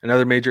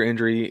 Another major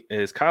injury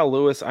is Kyle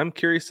Lewis. I'm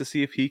curious to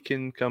see if he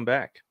can come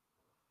back.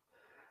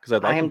 because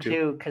I'd like I am him to.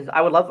 too, because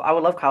I would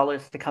love Kyle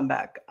Lewis to come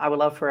back. I would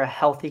love for a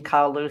healthy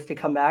Kyle Lewis to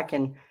come back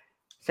and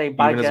say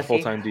bye, Even as a Jesse.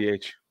 full-time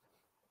DH.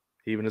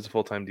 Even as a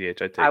full-time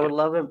DH, I'd take I would it.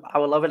 love him. I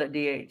would love it at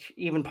DH,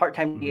 even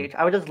part-time Mhm. DH.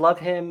 I would just love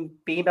him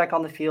being back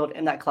on the field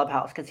in that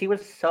clubhouse because he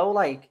was so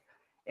like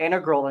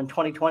integral in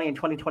 2020 and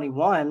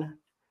 2021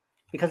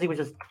 because he was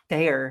just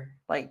there.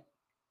 Like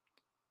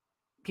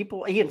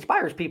people, he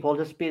inspires people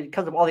just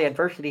because of all the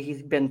adversity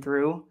he's been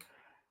through,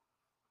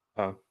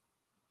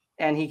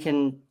 and he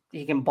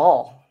can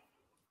ball.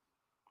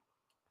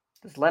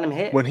 Just let him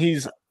hit. When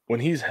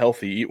he's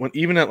healthy,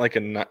 even at like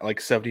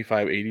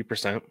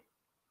 75-80%,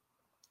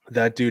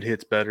 that dude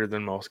hits better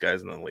than most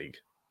guys in the league.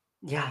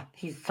 Yeah,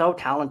 he's so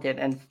talented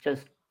and it's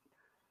just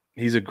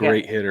he's a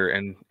great hitter,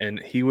 and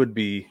he would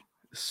be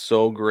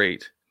so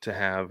great to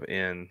have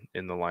in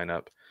the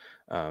lineup,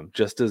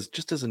 just as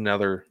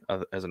another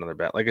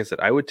bat. Like I said,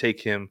 I would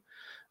take him.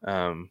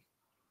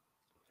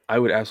 I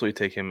would absolutely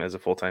take him as a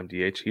full-time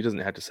DH. He doesn't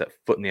have to set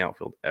foot in the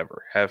outfield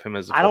ever. Have him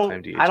as a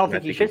full-time DH. I don't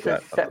think he should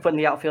set foot in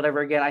the outfield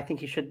ever again. I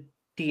think he should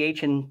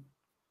DH and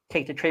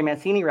take the Trey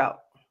Mancini route.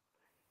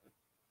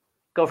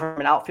 Go from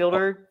an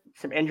outfielder,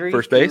 some injuries,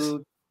 first base,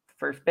 to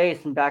first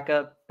base, and back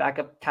up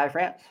Ty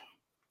France.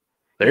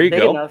 There you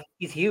go. Enough.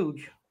 He's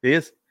huge. He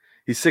is.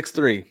 He's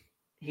 6'3".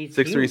 He's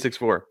 6'3",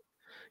 6'4".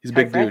 He's a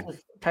big dude.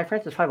 Ty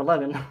France is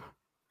 5'11".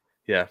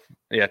 Yeah.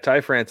 Ty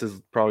France is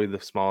probably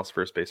the smallest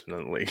first baseman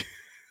in the league.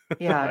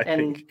 Yeah,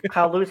 and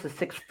Kyle Lewis is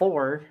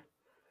 6'4".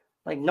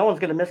 Like no one's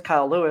gonna miss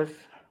Kyle Lewis.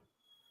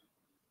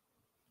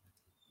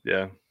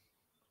 Yeah.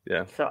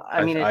 So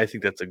I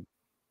think that's a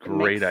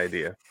great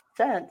idea.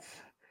 Sense.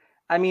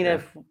 I mean,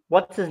 if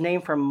what's his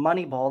name from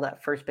Moneyball,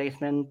 that first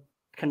baseman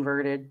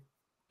converted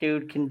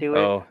dude can do it.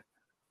 Oh,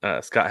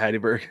 Scott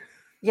Hatteberg.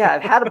 Yeah,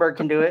 if Hatteberg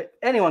can do it,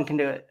 anyone can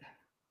do it.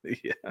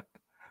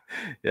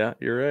 Yeah,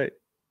 you're right.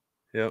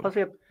 Yeah. Plus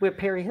we have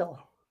Perry Hill.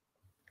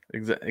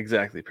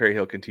 Exactly. Perry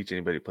Hill can teach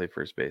anybody to play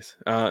first base.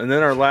 And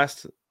then our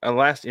last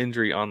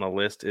injury on the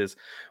list is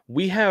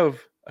we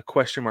have a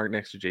question mark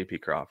next to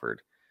JP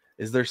Crawford.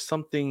 Is there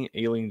something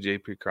ailing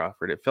JP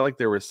Crawford? It felt like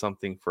there was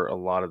something for a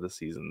lot of the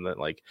season that,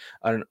 like,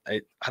 I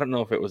don't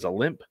know if it was a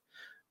limp,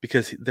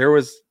 because there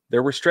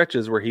were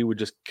stretches where he would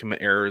just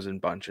commit errors in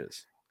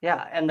bunches.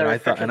 Yeah, I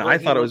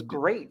thought it was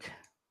great.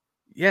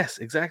 Yes,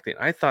 exactly.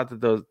 I thought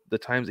that the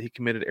times that he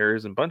committed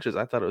errors in bunches,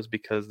 I thought it was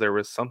because there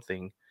was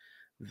something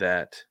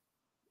that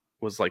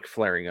was like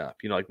flaring up.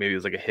 Like maybe it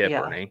was like a hip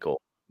or an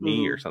ankle,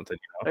 knee or something.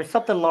 There's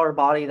something lower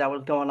body that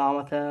was going on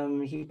with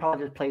him. He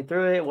probably just played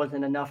through it. It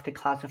wasn't enough to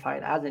classify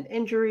it as an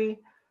injury.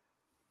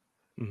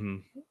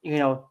 The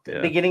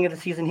beginning of the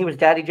season, he was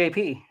Daddy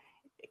JP.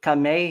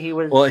 Come May, he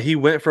was. Well, he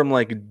went from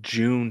like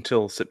June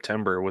till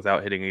September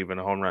without hitting even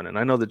a home run. And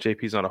I know that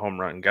JP's not a home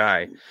run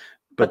guy,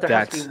 but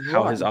that's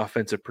how his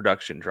offensive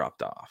production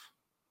dropped off.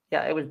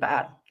 Yeah, it was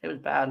bad.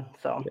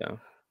 So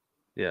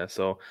yeah.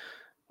 So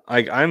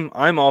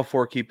I'm all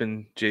for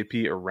keeping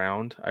JP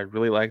around. I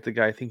really like the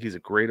guy. I think he's a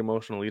great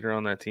emotional leader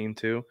on that team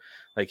too.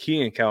 Like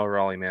he and Cal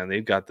Raleigh, man,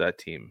 they've got that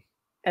team.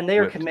 And they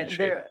are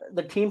committed.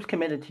 The team's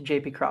committed to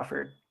JP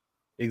Crawford.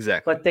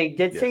 Exactly. But they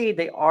did say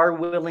they are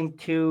willing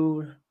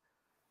to.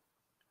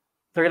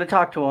 They're going to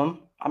talk to him.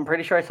 I'm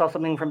pretty sure I saw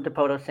something from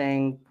Dipoto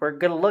saying we're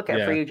going to look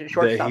at free agent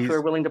shortstops who are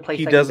willing to play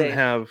second base.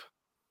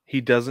 He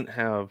doesn't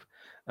have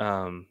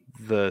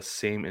the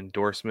same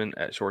endorsement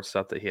at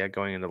shortstop that he had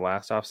going into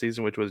last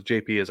offseason, which was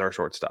JP is our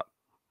shortstop.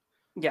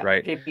 Yeah,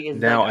 right. JP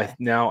is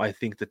now I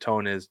think the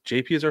tone is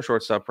JP is our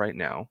shortstop right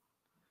now.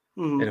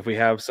 Mm-hmm. And if we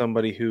have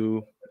somebody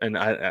who, and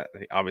I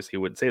obviously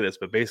wouldn't say this,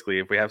 but basically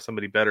if we have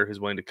somebody better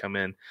who's willing to come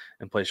in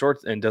and play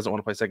short and doesn't want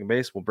to play second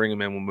base, we'll bring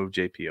him in, we'll move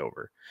JP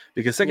over,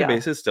 because second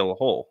base is still a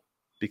hole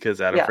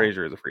because Adam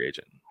Frazier is a free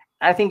agent.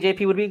 I think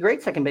JP would be a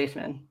great second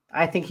baseman.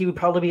 I think he would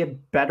probably be a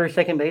better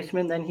second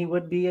baseman than he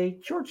would be a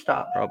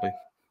shortstop.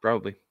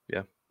 Probably.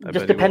 Yeah.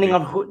 Just depending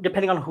on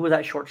who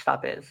that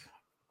shortstop is.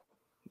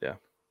 Yeah.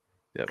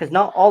 Because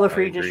not all the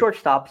free agent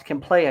shortstops can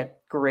play a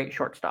great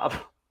shortstop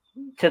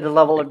to the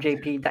level of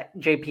JP that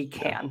JP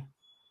can.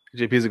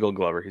 JP's a Gold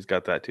Glover. He's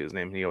got that to his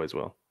name. He always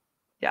will.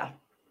 Yeah.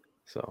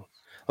 So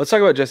let's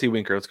talk about Jesse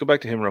Winker. Let's go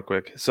back to him real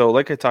quick. So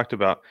like I talked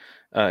about,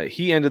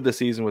 he ended the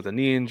season with a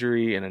knee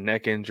injury and a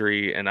neck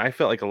injury. And I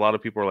felt like a lot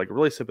of people were like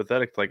really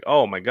sympathetic. Like,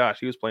 oh my gosh,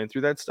 he was playing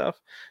through that stuff.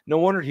 No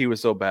wonder he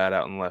was so bad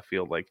out in left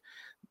field.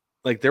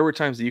 Like there were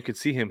times that you could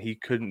see him. He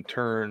couldn't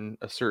turn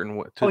a certain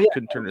way.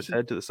 Couldn't turn his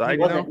head to the side.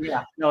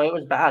 Yeah. No, it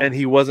was bad. And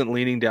he wasn't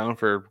leaning down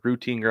for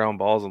routine ground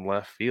balls in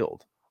left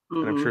field.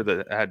 Mm-hmm. And I'm sure that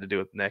it had to do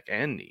with neck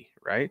and knee,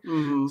 right?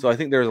 Mm-hmm. So I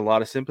think there's a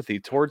lot of sympathy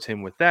towards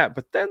him with that.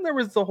 But then there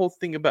was the whole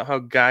thing about how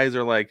guys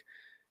are like,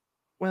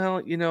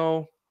 well,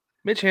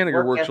 Mitch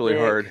Haniger works really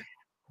hard.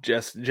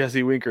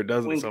 Jesse Winker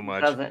doesn't so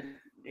much.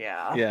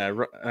 Yeah.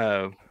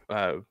 Yeah.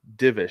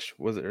 Divish,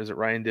 was it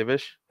Ryan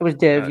Divish? It was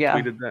Div, yeah.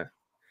 Tweeted that.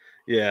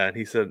 Yeah, and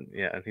he said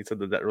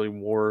that really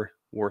wore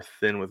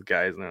thin with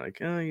guys, and they're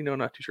like,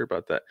 not too sure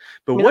about that.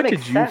 But what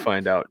did you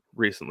find out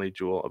recently,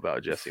 Jewel,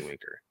 about Jesse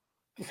Winker?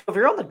 So if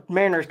you're on the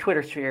Mariners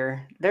Twitter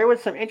sphere, there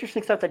was some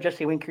interesting stuff that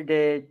Jesse Winker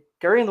did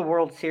during the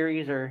World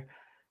Series or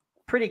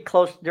pretty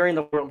close during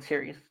the World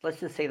Series.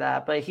 Let's just say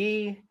that. But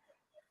he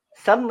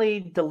suddenly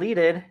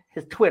deleted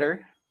his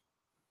Twitter,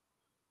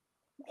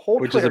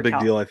 which Twitter is a big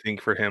account deal, I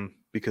think, for him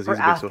because for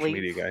he's a big social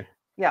media athletes. guy.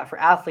 Yeah, for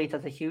athletes,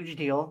 that's a huge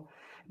deal.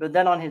 But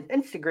then on his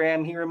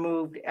Instagram, he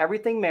removed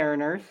everything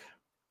Mariners.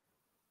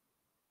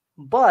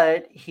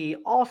 But he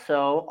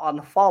also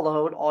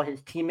unfollowed all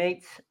his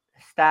teammates,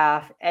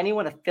 staff,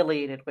 anyone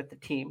affiliated with the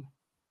team.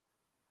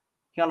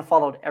 He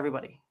unfollowed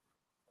everybody,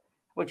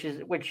 which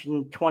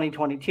in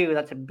 2022,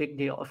 that's a big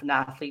deal if an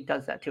athlete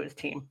does that to his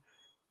team.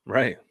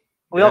 Right.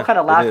 We all kind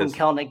of laughed when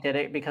Kelenic did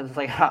it because it's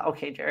like,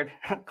 okay, Jared,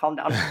 calm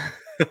down.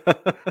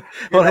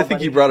 Well, I think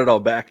he brought it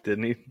all back,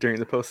 didn't he, during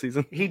the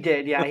postseason? He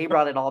did, yeah. He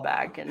brought it all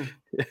back, and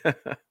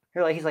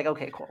he's like,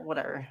 okay, cool,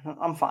 whatever,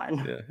 I'm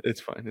fine. Yeah,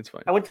 it's fine. It's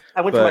fine. I went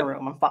to my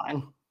room. I'm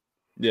fine.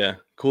 Yeah,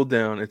 cool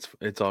down.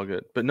 It's all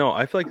good. But no,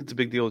 I feel like it's a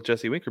big deal with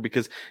Jesse Winker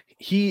because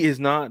he's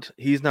not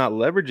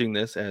leveraging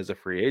this as a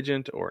free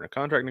agent or in a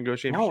contract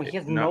negotiation. No, he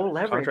has no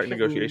leverage. Contract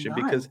negotiation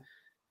because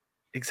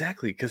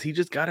he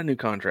just got a new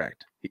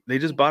contract. They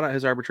just bought out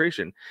his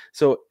arbitration.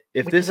 So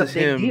if this is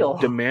him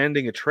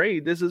demanding a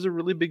trade, this is a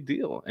really big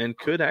deal and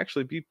could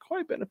actually be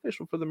quite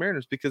beneficial for the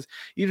Mariners because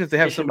even if they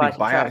have somebody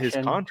buy out his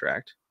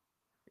contract,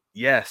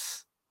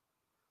 yes,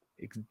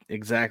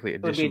 exactly.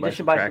 It would be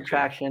addition by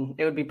subtraction.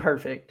 It would be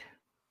perfect.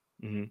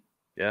 Mm-hmm.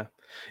 Yeah.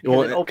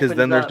 Well, because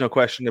then there's no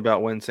question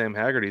about when Sam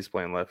Haggerty's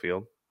playing left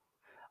field.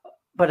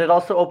 But it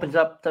also opens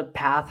up the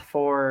path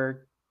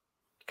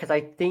because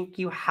I think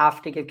you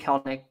have to give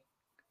Kelenic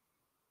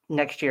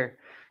next year.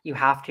 You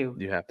have to.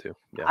 Yeah.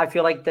 I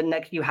feel like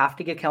you have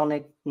to give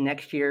Kelenic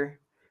next year,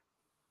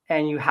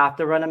 and you have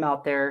to run him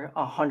out there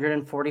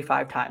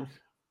 145 times.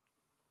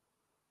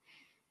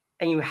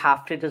 And you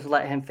have to just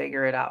let him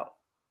figure it out.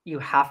 You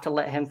have to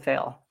let him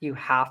fail. You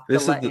have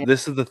to.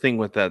 This is the thing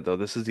with that, though.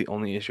 This is the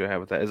only issue I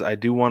have with that. Is I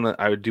do want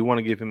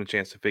to give him a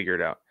chance to figure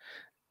it out.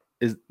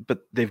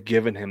 But they've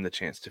given him the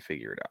chance to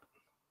figure it out.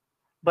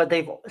 But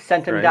they've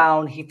sent him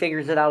down. He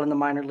figures it out in the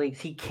minor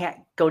leagues. He can't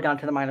go down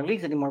to the minor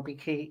leagues anymore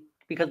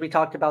because we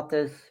talked about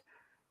this.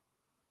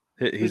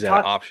 He's out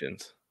of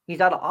options.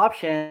 He's out of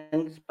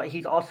options, but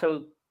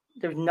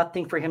there's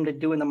nothing for him to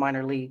do in the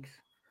minor leagues.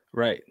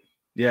 Right.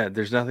 Yeah,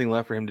 there's nothing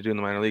left for him to do in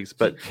the minor leagues,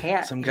 but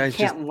some guys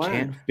just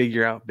can't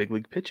figure out big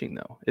league pitching,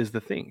 though, is the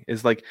thing.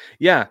 Is like,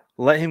 yeah,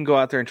 let him go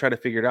out there and try to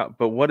figure it out.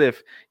 But what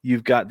if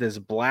you've got this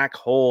black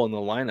hole in the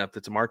lineup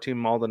that's Martin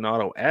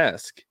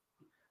Maldonado-esque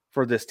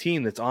for this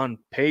team that's on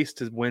pace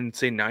to win,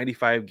 say,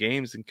 95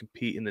 games and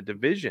compete in the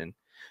division,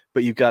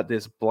 but you've got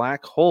this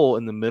black hole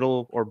in the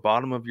middle or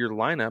bottom of your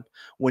lineup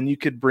when you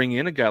could bring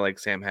in a guy like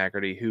Sam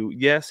Haggerty, who,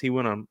 yes, he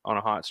went on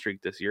a hot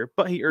streak this year,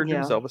 but he earned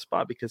himself a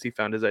spot because he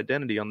found his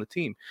identity on the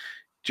team.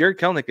 Jared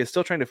Kelenic is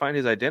still trying to find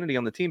his identity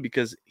on the team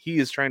because he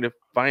is trying to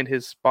find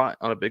his spot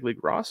on a big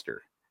league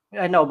roster.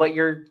 I know, but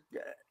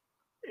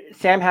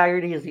Sam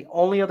Haggerty is the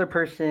only other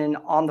person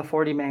on the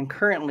 40-man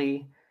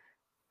currently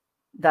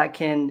that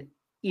can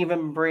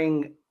even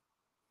bring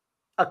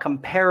a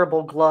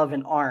comparable glove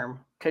and arm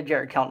to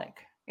Jared Kelenic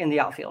in the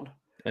outfield.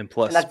 And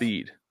plus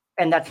speed.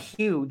 And that's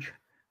huge.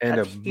 And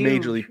that's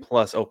major league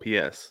plus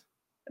OPS.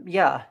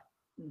 Yeah.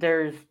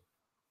 There's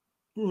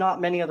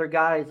not many other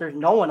guys. There's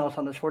no one else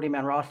on this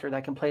 40-man roster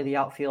that can play the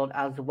outfield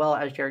as well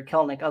as Jared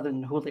Kelenic other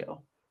than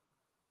Julio.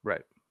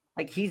 Right.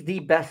 Like he's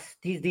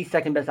the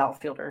second best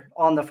outfielder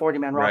on the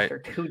 40-man roster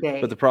today.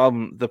 But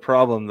the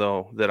problem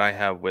though that I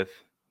have with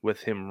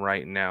him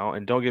right now,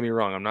 and don't get me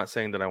wrong, I'm not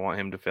saying that I want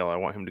him to fail. I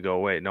want him to go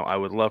away. No, I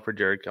would love for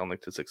Jared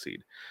Kelenic to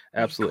succeed.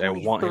 Absolutely. I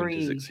want him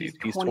to succeed.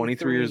 He's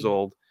 23 years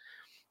old.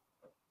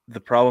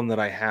 The problem that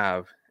I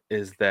have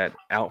is that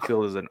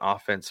outfield is an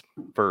offense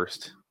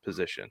first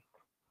position.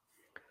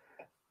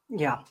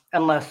 Yeah,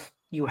 unless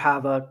you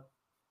have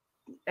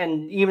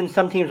and even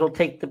some teams will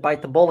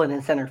bite the bullet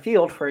in center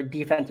field for a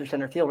defensive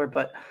center fielder,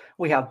 but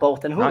we have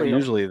both in Julio.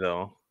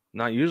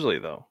 Not usually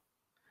though.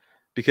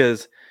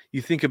 Because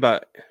you think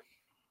about,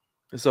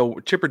 so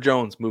Chipper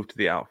Jones moved to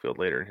the outfield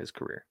later in his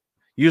career.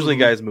 Usually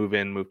guys move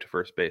to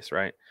first base,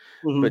 right?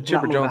 Mm-hmm. But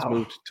Chipper Jones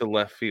moved to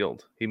left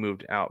field. He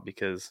moved out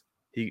because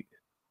he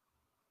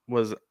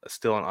was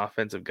still an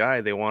offensive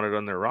guy they wanted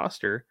on their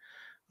roster.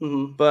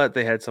 Mm-hmm. But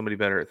they had somebody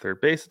better at third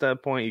base at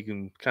that point. You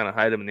can kind of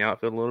hide him in the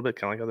outfield a little bit,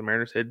 kind of like how the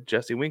Mariners hid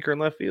Jesse Winker in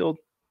left field.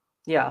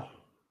 Yeah.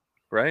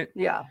 Right?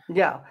 Yeah.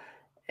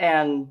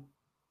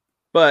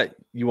 But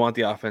you want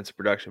the offensive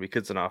production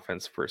because it's an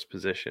offense first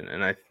position.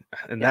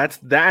 And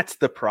that's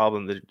the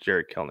problem that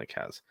Jared Kelenic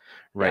has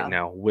right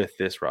now with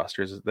this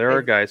roster. Is there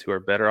are guys who are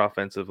better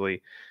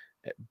offensively,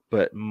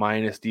 but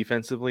minus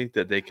defensively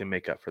that they can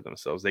make up for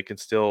themselves. They can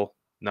still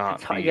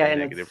not be a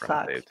negative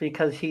run saved.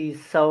 Because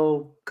he's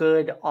so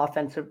good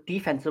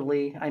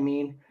defensively. I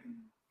mean,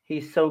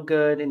 he's so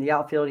good in the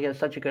outfield. He has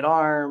such a good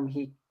arm.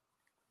 He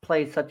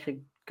plays such a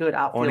good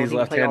outfield. He's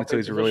left-handed, so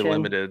he's really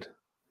limited.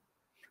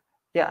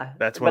 Yeah,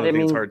 that's one of the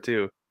things that's hard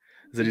too.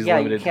 Is that he's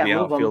limited to the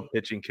outfield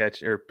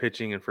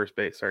pitching and first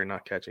base. Sorry,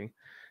 not catching.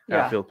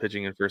 Yeah. Outfield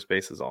pitching and first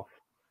base is all.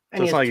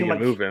 So it's not like you can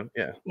move him.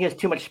 Yeah, he has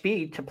too much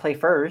speed to play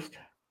first.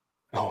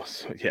 Oh,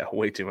 so yeah,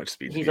 way too much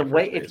speed. He's to a be a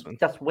way first it baseman.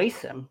 just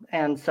wastes him.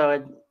 And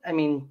so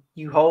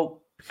you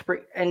hope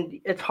and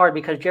it's hard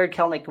because Jared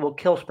Kelenic will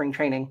kill spring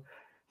training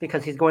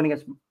because he's going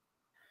against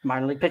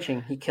minor league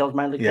pitching. He kills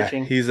minor league Yeah,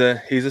 pitching. he's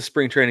a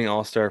spring training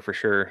all-star for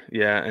sure.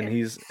 Yeah, and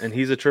he's a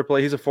AAA.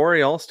 He's a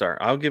 4A all-star.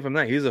 I'll give him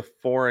that. He's a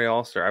 4A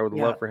all-star. I would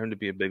love for him to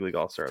be a big league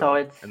all-star, So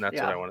and that's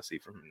what I want to see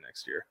from him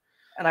next year.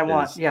 And I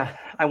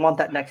want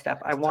that next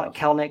step. I want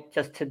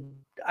Kelenic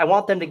I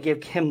want them to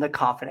give him the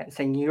confidence,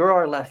 saying you're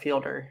our left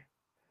fielder.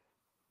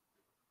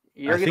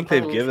 I think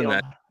they've given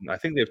that. I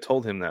think they've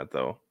told him that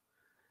though,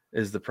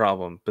 is the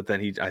problem. But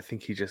then I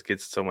think he just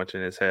gets so much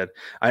in his head.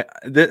 I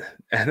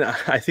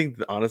think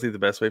honestly the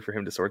best way for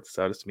him to sort this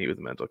out is to meet with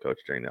a mental coach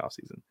during the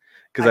offseason,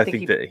 because I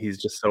think that he's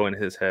just so in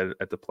his head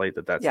at the plate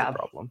that's the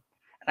problem.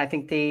 And I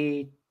think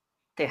they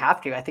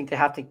have to. I think they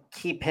have to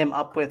keep him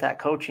up with that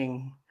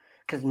coaching,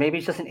 because maybe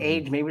it's just an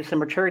age, maybe it's a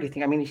maturity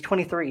thing. I mean, he's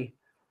 23.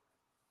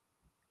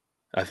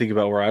 I think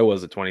about where I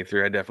was at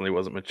 23. I definitely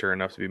wasn't mature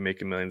enough to be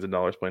making millions of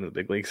dollars playing in the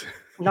big leagues.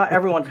 Not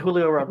everyone's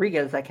Julio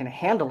Rodriguez that can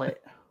handle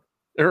it.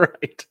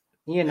 Right.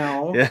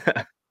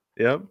 Yeah.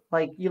 Yep.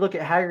 Like you look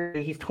at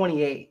Haggerty, he's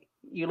 28.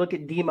 You look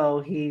at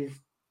Demo, he's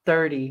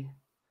 30.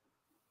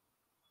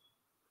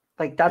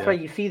 Like that's why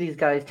you see these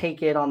guys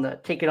take it on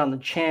the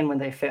chin when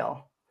they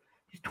fail.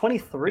 He's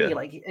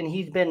 23, and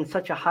he's been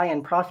such a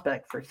high-end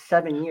prospect for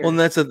 7 years. Well,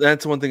 and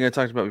that's one thing I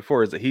talked about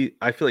before, is that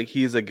I feel like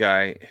he's a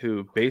guy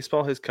who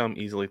baseball has come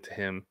easily to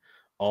him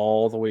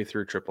all the way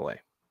through AAA.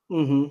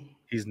 Mm-hmm.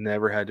 He's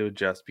never had to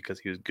adjust because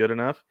he was good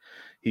enough.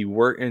 He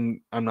worked, and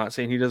I'm not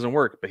saying he doesn't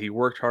work, but he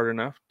worked hard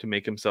enough to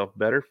make himself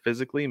better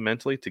physically,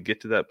 mentally, to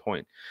get to that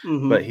point.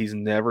 Mm-hmm. But he's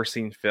never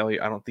seen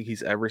failure. I don't think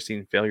he's ever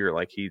seen failure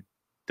like he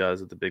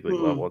does at the big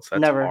league level. That's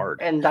never. Hard.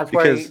 And that's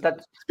because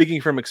that's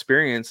speaking from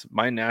experience,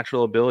 my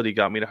natural ability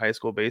got me to high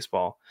school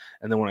baseball,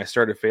 and then when I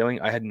started failing,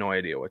 I had no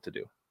idea what to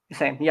do.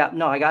 Same. Yeah,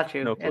 no, I got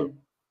you. No clue. And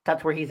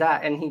that's where he's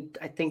at. And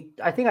I think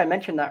I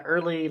mentioned that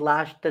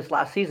this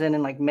last season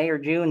in like May or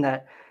June,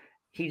 that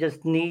he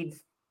just needs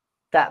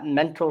that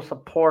mental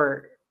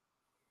support.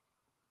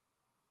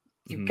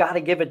 You got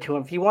to give it to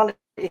him. If you want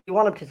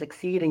him to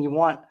succeed, and you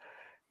want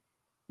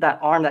that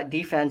arm, that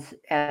defense,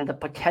 and the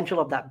potential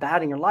of that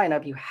bat in your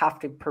lineup, you have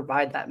to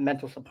provide that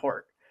mental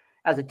support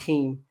as a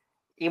team.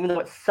 Even though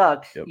it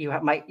sucks, you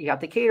have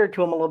to cater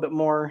to him a little bit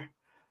more.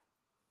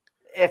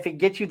 If it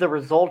gets you the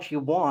results you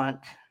want.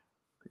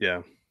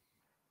 Yeah.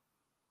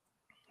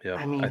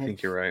 I mean, I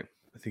think you're right.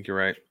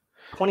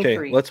 23.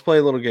 Okay, let's play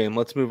a little game.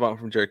 Let's move on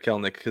from Jared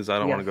Kelenic because I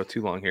don't want to go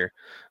too long here.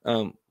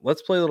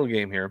 Let's play a little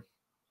game here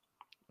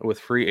with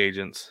free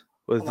agents.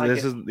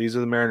 These are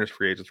the Mariners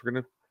free agents. We're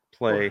gonna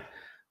play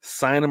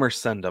sign them or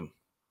send them.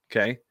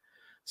 Okay.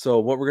 So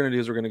what we're gonna do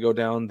is we're gonna go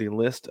down the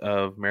list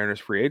of Mariners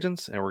free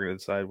agents, and we're gonna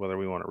decide whether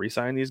we want to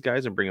re-sign these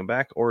guys and bring them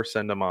back, or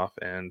send them off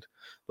and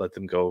let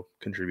them go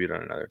contribute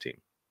on another team.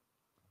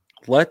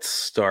 Let's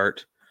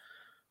start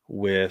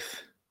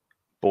with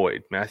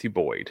Boyd, Matthew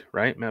Boyd,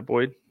 right? Matt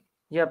Boyd.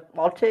 Yep,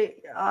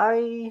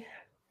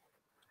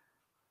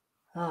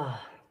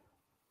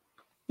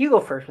 you go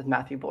first with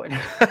Matthew Boyd.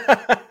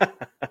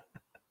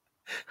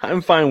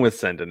 I'm fine with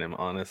sending him,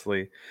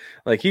 honestly.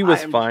 Like, he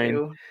was fine.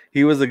 Too.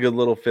 He was a good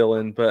little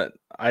fill-in, but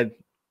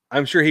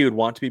I'm sure he would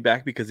want to be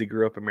back because he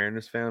grew up a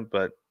Mariners fan.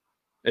 But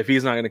if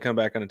he's not going to come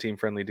back on a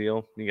team-friendly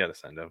deal, you got to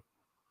send him.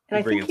 And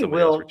I think he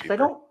will, because I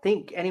don't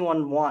think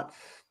anyone wants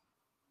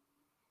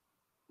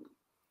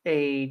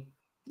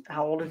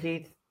how old is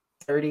he?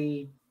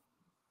 32?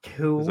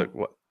 He's like,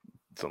 what?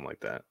 Something like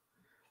that.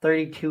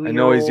 32. I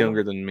know he's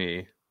younger than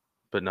me,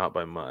 but not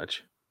by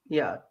much.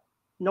 Yeah.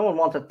 No one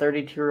wants a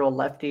 32-year-old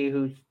lefty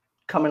who's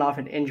coming off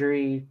an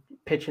injury,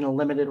 pitching a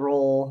limited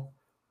role.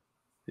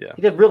 Yeah.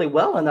 He did really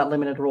well in that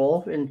limited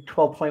role in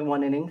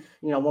 12.1 innings,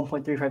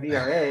 1.35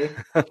 ERA.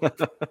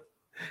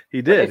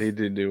 He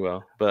did do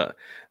well. But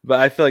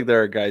I feel like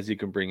there are guys you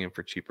can bring in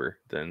for cheaper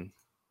than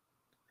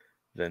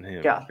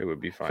him. Yeah. It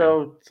would be fine.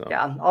 So,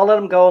 yeah, I'll let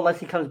him go unless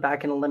he comes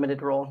back in a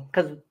limited role.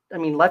 Because,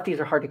 lefties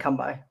are hard to come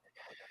by.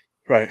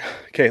 Right.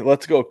 Okay,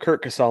 let's go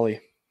Kurt Casale.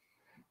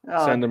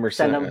 Send him or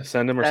sign him. You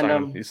send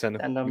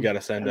him. You got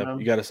to send him.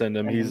 You got to send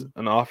him. He's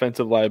an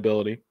offensive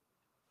liability.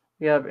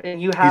 Yeah,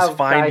 and you have he's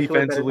fine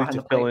defensively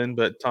to fill in,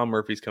 but Tom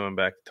Murphy's coming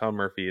back. Tom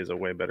Murphy is a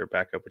way better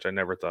backup, which I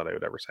never thought I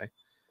would ever say.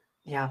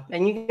 Yeah,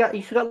 and you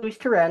still got Luis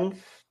Torrens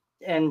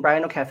and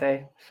Brian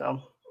O'Keefe,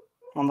 so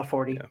on the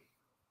 40.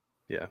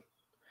 Yeah.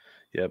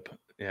 Yep.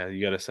 Yeah,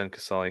 you got to send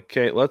Casale.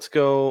 Okay, let's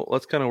go.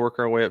 Let's kind of work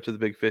our way up to the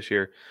big fish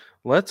here.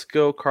 Let's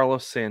go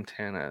Carlos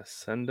Santana.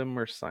 Send him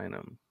or sign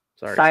him.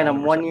 Sorry, sign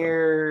him 1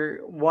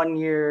 year, 1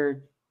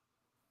 year,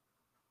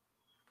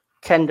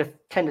 10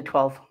 to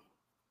 12.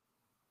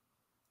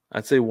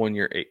 I'd say 1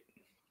 year 8.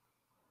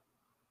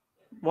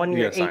 1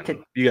 year 8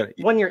 to you got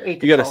 1 year 8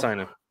 to you got to sign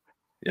him.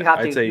 Yeah, you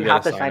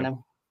have to sign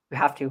him. You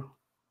have to.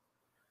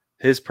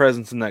 His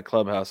presence in that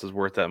clubhouse is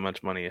worth that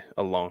much money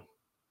alone.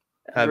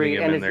 Having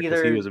him in there,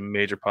 because he was a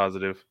major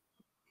positive.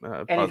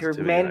 And if you're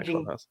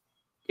managing,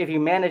 if you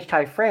manage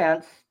Ty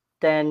France,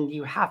 then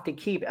you have to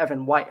keep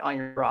Evan White on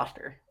your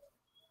roster.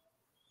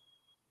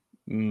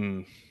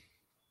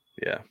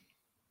 Yeah.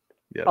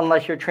 Yep.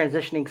 Unless you're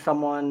transitioning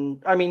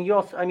someone. I mean,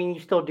 you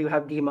still do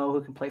have Demo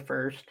who can play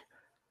first,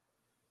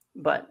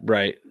 but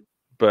right.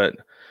 But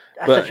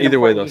that's such an either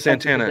way important though,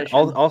 defensive Santana,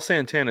 position. all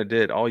Santana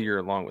did all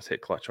year long was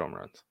hit clutch home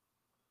runs.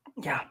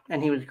 Yeah,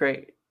 and he was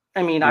great.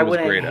 I mean, He I was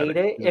wouldn't great at hate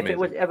it. it He was if it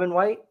was amazing. Evan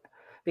White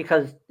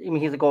because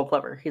he's a Gold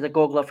Glover. He's a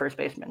Gold Glove first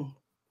baseman.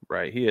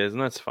 Right, he is,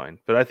 and that's fine.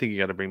 But I think you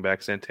got to bring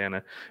back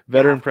Santana,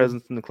 veteran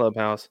presence in the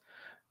clubhouse.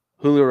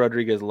 Julio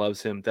Rodriguez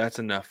loves him. That's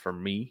enough for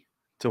me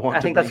to want I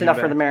to think bring that's him enough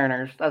back. for the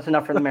Mariners. That's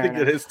enough for the I think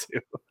Mariners. it is too.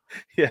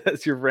 Yeah,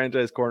 it's your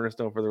franchise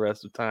cornerstone for the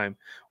rest of time.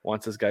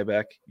 Wants this guy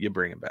back, you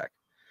bring him back.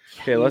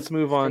 Okay, let's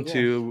move on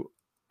to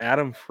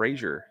Adam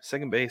Frazier,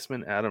 second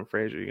baseman. Adam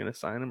Frazier, you gonna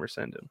sign him or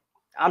send him?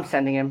 I'm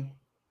sending him.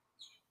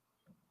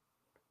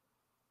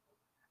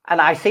 And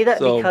I say that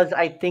because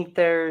I think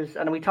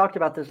and we talked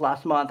about this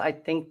last month, I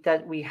think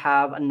that we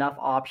have enough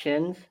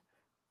options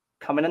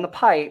coming in the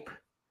pipe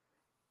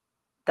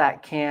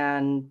that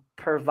can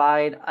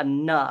provide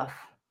enough.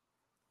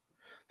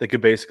 They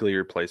could basically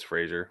replace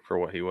Frazier for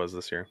what he was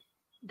this year.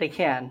 They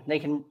can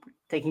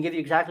give you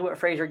exactly what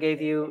Frazier gave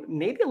you,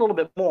 maybe a little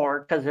bit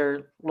more because they're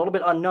a little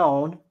bit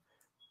unknown,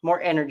 more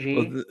energy.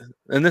 Well,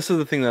 and this is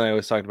the thing that I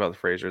always talked about the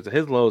Frazier is that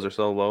his lows are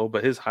so low,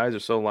 but his highs are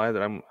so high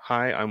that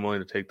I'm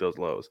willing to take those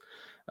lows.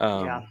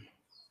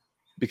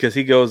 Because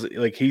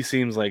he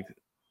seems like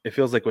it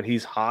feels like when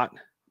he's hot,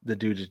 the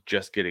dude is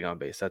just getting on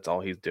base. That's all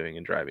he's doing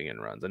and driving in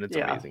runs, and it's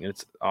amazing.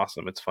 It's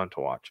awesome. It's fun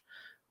to watch.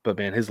 But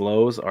man, his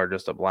lows are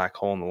just a black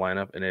hole in the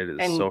lineup, and it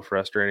is so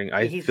frustrating.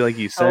 I feel like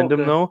you send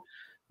him though.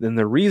 Then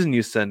the reason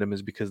you send him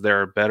is because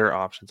there are better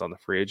options on the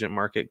free agent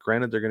market.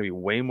 Granted, they're going to be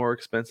way more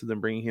expensive than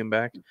bringing him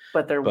back,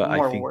 but they're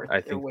worth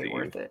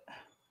it.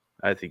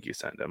 I think you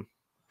send him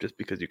just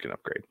because you can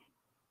upgrade.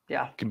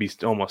 Yeah, you can be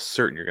almost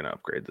certain you're going to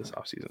upgrade this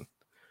offseason.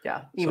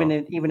 Yeah, even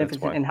if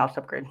it's an in-house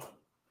upgrade.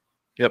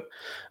 Yep.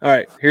 All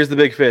right, here's the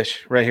big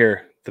fish right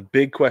here. The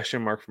big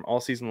question mark from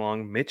all season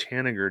long. Mitch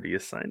Haniger, do you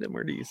sign him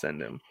or do you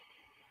send him?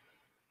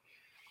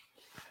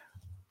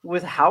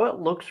 With how it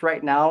looks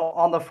right now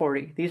on the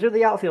 40, these are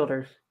the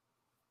outfielders.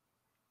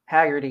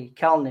 Haggerty,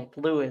 Kelenic,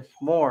 Lewis,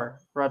 Moore,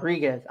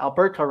 Rodriguez,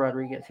 Alberto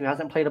Rodriguez, who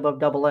hasn't played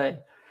above AA,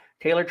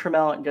 Taylor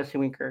Trammell, and Jesse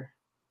Winker.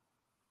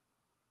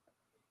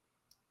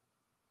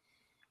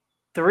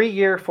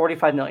 3-year,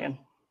 $45 million.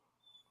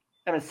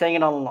 I've been saying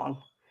it all along.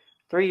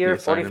 3-year,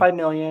 $45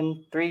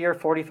 million, 3-year,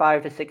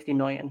 $45 to $60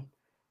 million.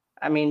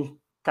 I mean,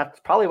 that's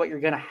probably what you're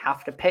going to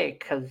have to pay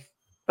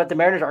but the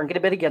Mariners aren't going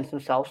to bid against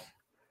themselves.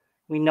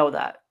 We know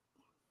that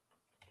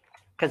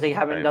because they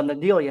haven't done the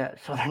deal yet.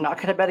 So they're not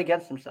going to bet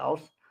against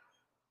themselves.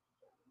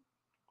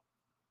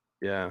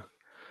 Yeah.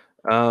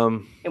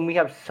 And we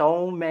have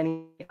so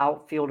many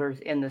outfielders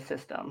in the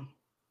system.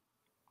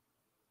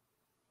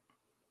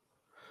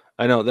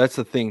 I know that's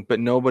the thing, but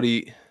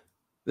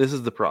this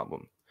is the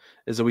problem.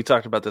 Is that we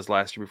talked about this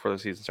last year before the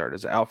season started.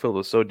 Is the outfield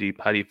was so deep.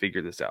 How do you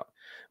figure this out?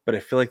 But I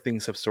feel like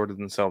things have sorted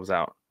themselves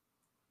out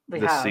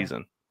this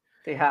season.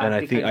 They have, and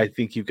I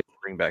think you can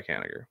bring back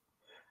Haniger.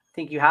 I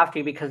think you have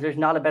to because there's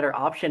not a better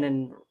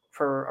option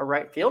for a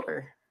right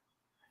fielder.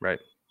 Right.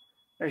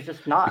 There's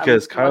just not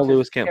because Kyle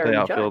Lewis can't play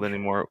outfield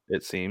anymore.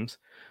 It seems.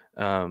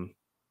 We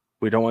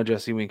don't want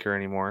Jesse Winker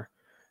anymore.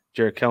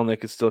 Jared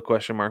Kelenic is still a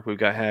question mark. We've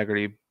got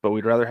Haggerty, but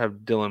we'd rather have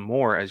Dylan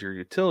Moore as your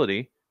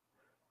utility.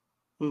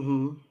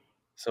 Mm-hmm.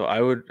 So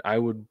I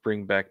would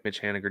bring back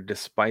Mitch Haniger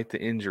despite the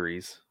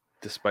injuries.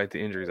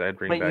 I'd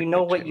bring back. But you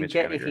know what you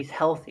get if he's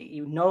healthy.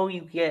 You know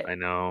you get. I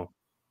know.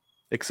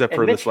 Except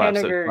for this last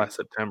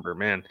September,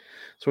 man,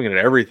 swinging at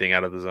everything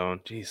out of the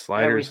zone. Geez,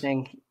 sliders.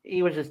 Everything.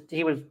 He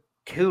was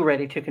too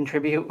ready to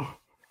contribute.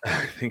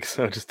 I think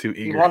so. Just too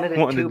eager. He wanted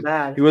it too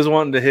bad. He's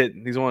wanting to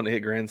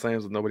hit grand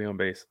slams with nobody on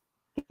base.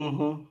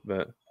 Mm-hmm.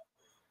 But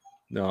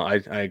no, I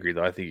agree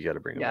though. I think you got to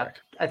bring him back.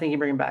 I think you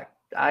bring him back.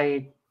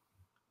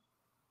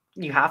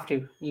 You have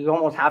to. You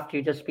almost have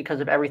to just because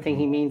of everything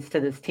he means to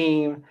this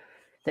team,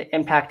 the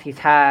impact he's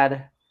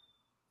had.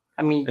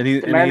 I mean, and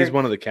he's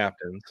one of the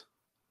captains.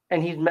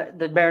 And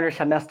the Mariners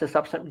have messed this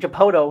up.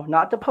 Dipoto,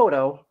 not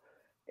Dipoto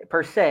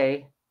per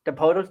se.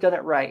 Dipoto's done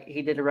it right.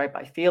 He did it right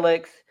by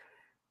Felix.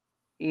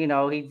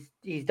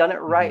 He's done it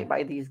right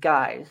by these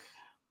guys.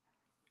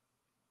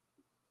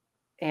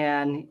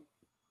 And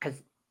because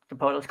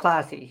Dipoto's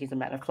classy, he's a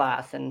man of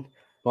class. And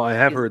I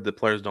have heard that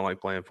players don't like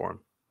playing for him.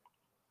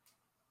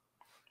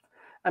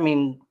 I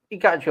mean, he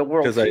got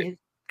you he's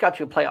got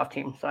you a playoff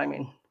team. So I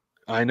mean.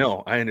 I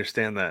know, I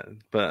understand that,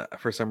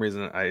 but for some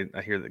reason, I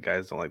hear that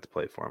guys don't like to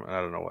play for him, and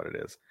I don't know what it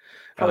is.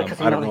 Probably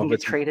because I don't know if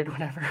it's traded,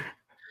 whatever.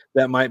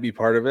 That might be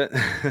part of it.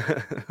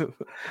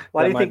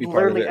 Why do you think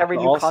literally every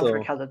new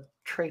contract has a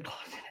trade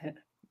clause in it?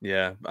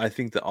 Yeah, I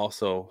think that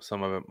also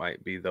some of it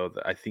might be though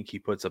that I think he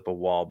puts up a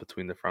wall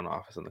between the front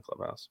office and the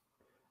clubhouse.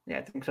 Yeah,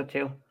 I think so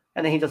too.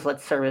 And then he just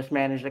lets Service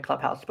manage the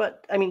clubhouse.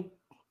 But I mean,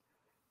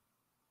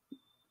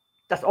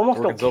 that's almost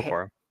okay. So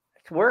far.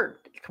 It's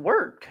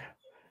worked.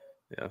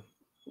 Yeah.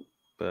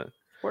 But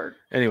work.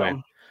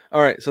 anyway,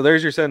 All right, so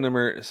there's your sign them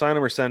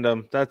or send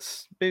them.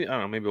 That's maybe, I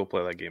don't know. Maybe we'll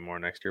play that game more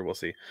next year. We'll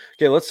see.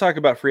 Okay, let's talk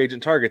about free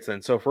agent targets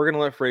then. So if we're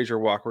gonna let Frazier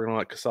walk, we're gonna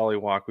let Casali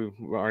walk. We've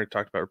already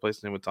talked about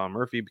replacing him with Tom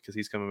Murphy because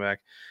he's coming back.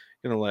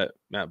 Gonna let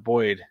Matt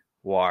Boyd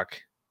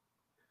walk.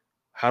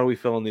 How do we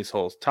fill in these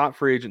holes? Top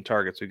free agent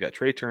targets. We've got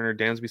Trey Turner,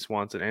 Dansby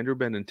Swanson, Andrew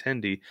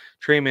Benintendi,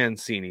 Trey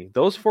Mancini.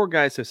 Those 4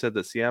 guys have said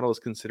that Seattle is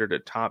considered a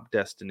top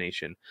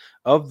destination.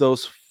 Of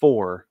those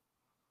 4,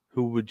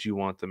 who would you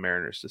want the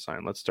Mariners to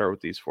sign? Let's start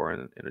with these 4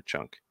 in a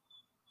chunk.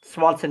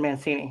 Swanson,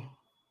 Mancini.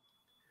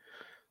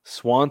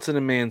 Swanson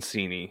and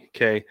Mancini.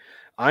 Okay.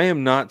 I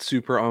am not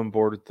super on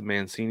board with the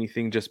Mancini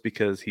thing just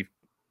because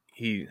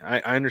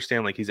I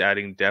understand like he's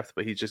adding depth,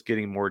 but he's just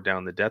getting more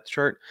down the depth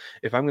chart.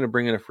 If I'm going to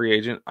bring in a free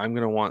agent, I'm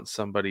going to want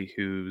somebody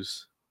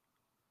who's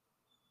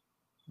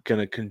going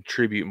to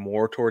contribute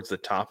more towards the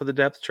top of the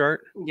depth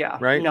chart. Yeah.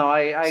 Right. No,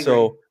 I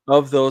so agree.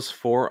 Of those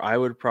 4, I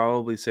would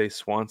probably say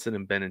Swanson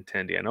and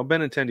Benintendi. I know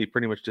Benintendi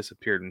pretty much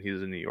disappeared when he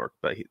was in New York,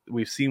 but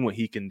we've seen what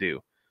he can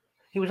do.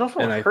 He was also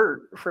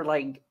hurt for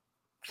like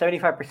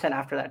 75%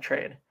 after that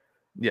trade.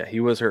 Yeah, he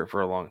was hurt for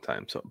a long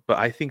time. So, but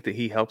I think that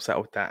he helps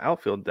out with that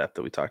outfield depth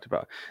that we talked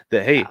about.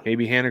 That hey,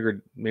 maybe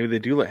they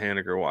do let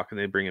Haniger walk and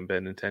they bring in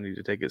Benintendi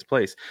to take his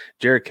place.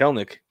 Jared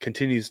Kelenic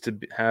continues to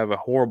have a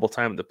horrible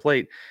time at the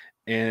plate,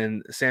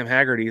 and Sam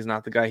Haggerty is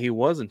not the guy he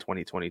was in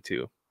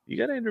 2022. You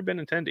got Andrew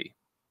Benintendi.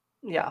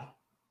 Yeah,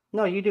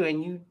 no, you do,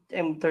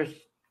 and there's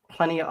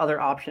plenty of other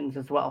options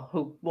as well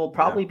who will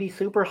probably be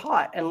super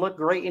hot and look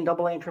great in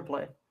AA and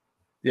AAA.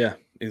 Yeah,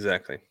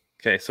 exactly.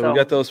 Okay, so we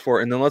got those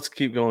 4, and then let's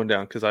keep going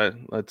down because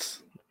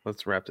let's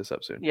wrap this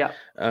up soon. Yeah.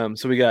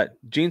 So we got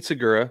Gene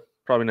Segura,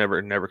 probably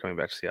never coming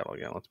back to Seattle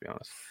again. Let's be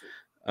honest.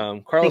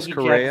 Carlos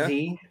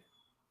Correa.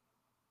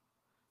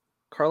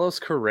 Carlos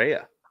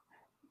Correa.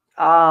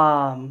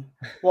 Well,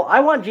 I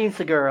want Gene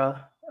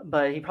Segura,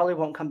 but he probably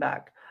won't come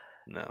back.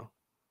 No.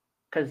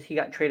 Because he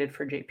got traded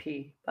for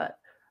JP. But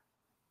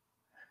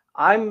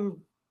I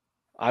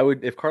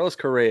would, if Carlos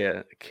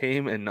Correa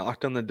came and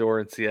knocked on the door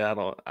in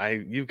Seattle,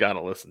 you've got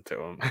to listen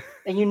to him.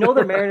 And you know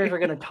the Mariners are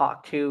going to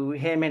talk to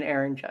him and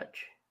Aaron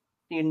Judge.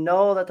 You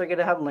know that they're going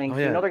to have links.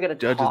 You know they're going to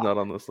Judge talk. is not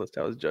on this list.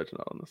 How is Judge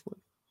not on this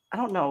list? I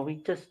don't know.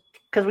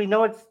 Because we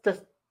know it's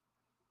just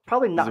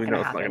probably not going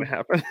to happen. It's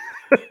not going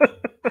to happen.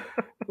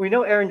 We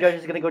know Aaron Judge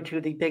is going to go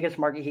to the biggest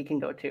market he can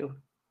go to.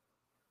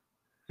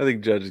 I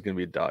think Judge is going to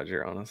be a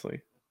Dodger,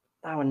 honestly.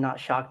 That would not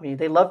shock me.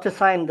 They love to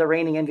sign the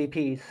reigning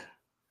MVPs.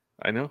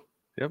 I know.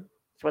 Yep.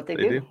 That's what they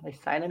do. They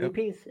sign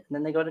MVPs and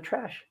then they go to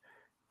trash.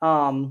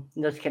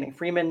 Just kidding.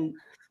 Freeman.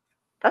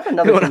 That's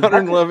another. They won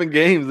 111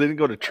 games. They didn't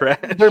go to trash.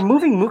 They're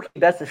moving Mookie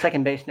Betts to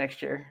second base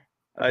next year.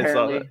 Apparently. I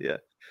saw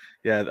that.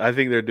 Yeah. I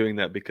think they're doing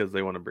that because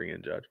they want to bring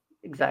in Judge.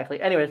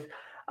 Exactly. Anyways,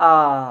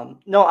 no,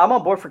 I'm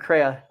on board for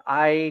Correa.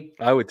 I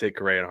would take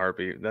Correa in a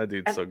heartbeat. That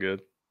dude's so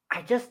good.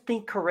 I just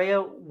think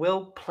Correa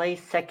will play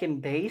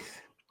second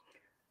base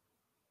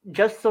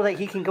just so that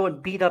he can go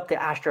and beat up the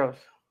Astros.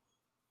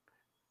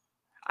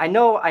 I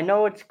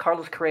know it's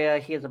Carlos Correa.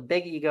 He has a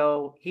big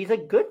ego. He's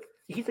great.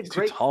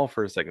 Too tall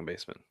for a second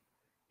baseman.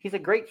 He's a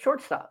great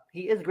shortstop.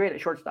 He is great at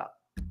shortstop.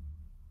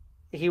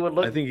 He would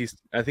look. I think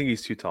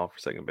he's too tall for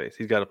second base.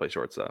 He's got to play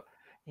shortstop.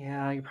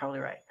 Yeah, you're probably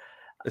right.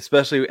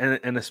 Especially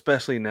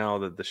now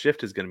that the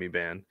shift is going to be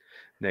banned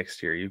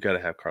next year, you've got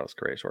to have Carlos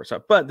Correa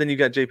shortstop. But then you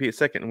got JP at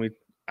second, and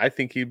I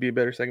think he'd be a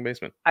better second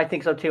baseman. I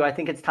think so too. I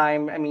think it's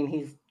time. I mean,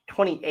 he's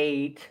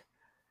 28.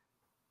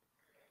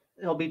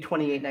 He'll be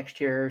 28 next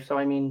year. So,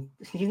 I mean,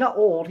 he's not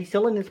old. He's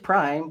still in his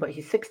prime, but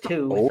he's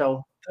 6'2".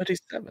 So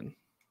 37.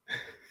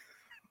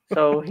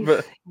 So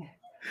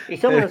he's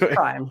still in his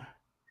prime.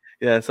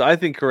 Yeah, so I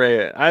think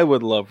Correa, I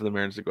would love for the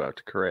Mariners to go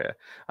after Correa.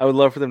 I would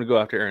love for them to go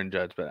after Aaron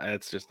Judge, but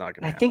it's just not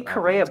going to happen. I think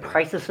Correa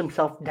prices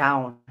himself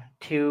down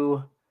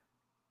to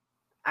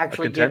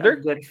actually get a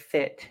good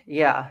fit.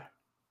 Yeah.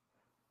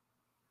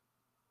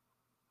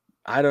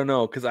 I don't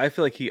know, because I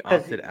feel like he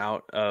opted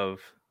out of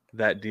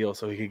that deal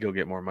so he could go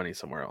get more money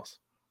somewhere else.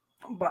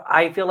 But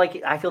I feel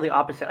the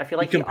opposite. I feel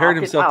like he compared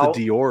himself to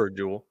Dior,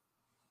 Jewel.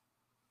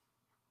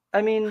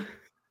 I mean,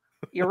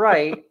 you're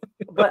right,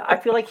 but I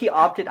feel like he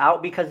opted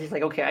out because he's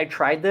like, okay, I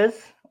tried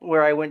this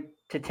where I went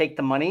to take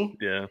the money,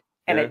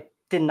 and it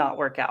did not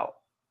work out.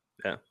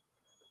 Yeah.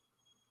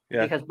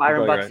 Because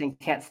Byron Buxton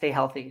can't stay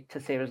healthy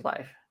to save his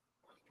life.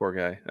 Poor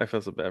guy. I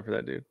feel so bad for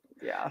that dude.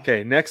 Yeah.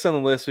 Okay, next on the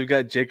list, we've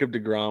got Jacob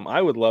deGrom.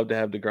 I would love to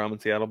have deGrom in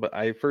Seattle, but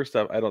first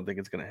off, I don't think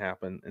it's going to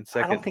happen. And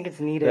second, I don't think it's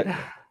needed.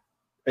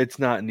 It's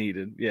not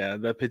needed. Yeah,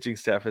 the pitching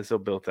staff is so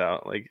built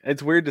out. Like,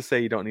 it's weird to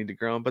say you don't need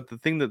deGrom, but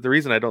the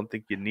reason I don't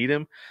think you need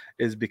him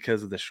is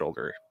because of the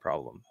shoulder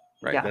problem,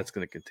 right? Yeah. That's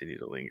going to continue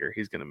to linger.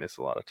 He's going to miss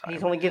a lot of time.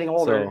 He's only getting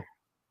older. So,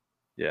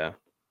 yeah.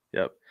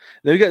 Yep.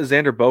 Then we got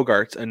Xander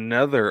Bogaerts,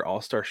 another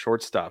all-star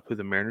shortstop who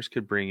the Mariners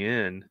could bring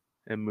in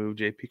and move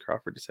J.P.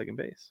 Crawford to second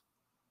base.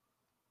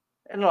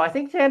 No, I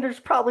think Xander's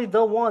probably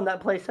the one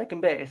that plays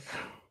second base.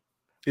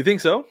 You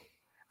think so?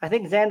 I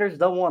think Xander's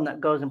the one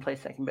that goes and plays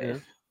second base.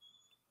 Yeah.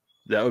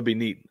 That would be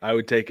neat. I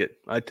would take it.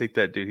 I'd take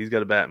that dude. He's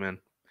got a bat, man.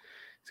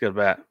 He's got a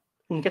bat.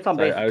 He gets on So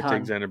base I a would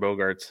take ton. Xander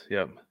Bogaerts.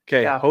 Yep.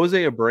 Okay, Yeah.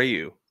 Jose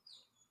Abreu.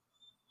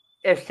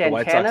 If The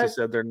White Sox Santana, have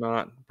said they're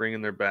not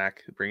bringing him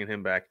back.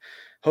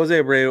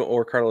 Jose Abreu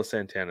or Carlos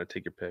Santana.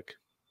 Take your pick.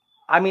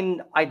 I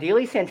mean,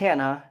 ideally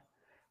Santana,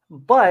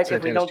 but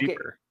if we Santana's don't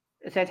cheaper.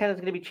 get Santana's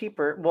going to be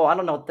cheaper. Well, I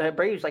don't know. The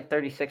Abreu's like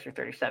 36 or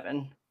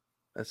 37.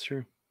 That's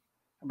true.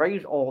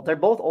 Abreu's old. They're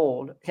both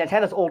old.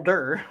 Santana's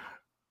older.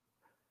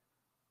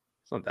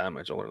 It's not that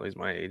much older. He's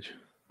my age.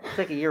 He's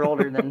like a year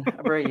older than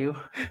Abreu.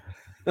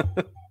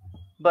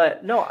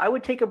 But no, I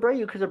would take Abreu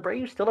because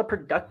Abreu's still a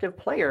productive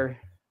player.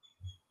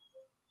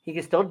 He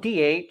can still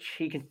DH.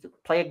 He can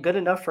play a good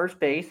enough first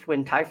base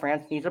when Ty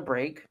France needs a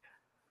break.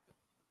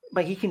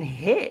 But he can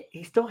hit.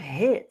 He still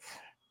hits.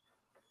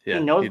 Yeah,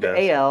 he knows the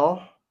does.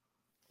 AL.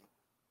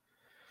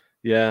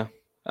 Yeah,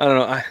 I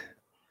don't know.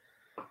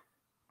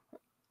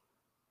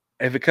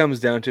 If it comes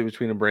down to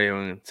between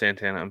Abreu and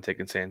Santana, I'm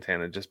taking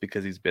Santana just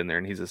because he's been there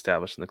and he's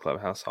established in the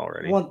clubhouse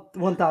already.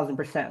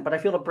 1,000%. But I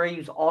feel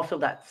Abreu's also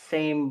that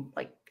same,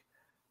 like,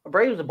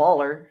 Abreu's a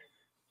baller.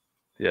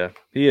 Yeah,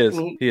 he is.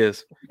 I mean, he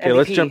is. Okay, MVP.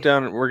 let's jump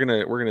down. We're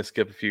gonna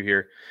skip a few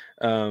here.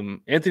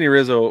 Anthony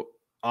Rizzo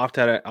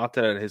opted out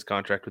of his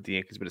contract with the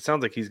Yankees, but it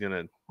sounds like he's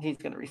gonna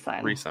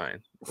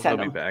resign. He'll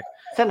be back.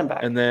 Send him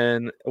back. And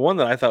then one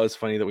that I thought was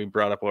funny that we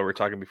brought up while we were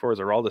talking before is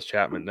Aroldis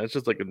Chapman. That's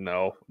just like a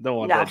no. Don't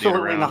want that dude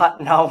around. Absolutely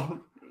not.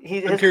 No.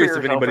 I'm curious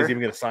if anybody's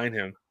even going to sign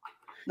him.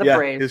 The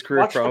Braves. His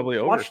career's probably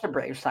over. Watch the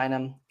Braves sign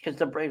him because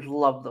the Braves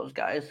love those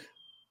guys.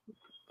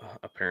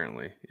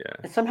 Apparently, yeah.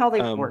 And somehow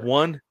they work.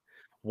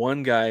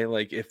 One guy,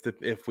 like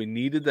if we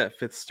needed that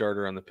fifth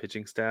starter on the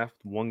pitching staff,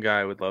 one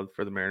guy I would love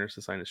for the Mariners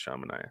to sign is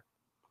Sean Manaea.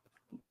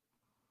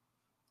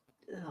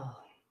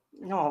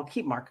 No, I'll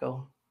keep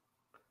Marco.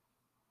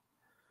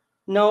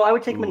 No, I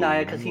would take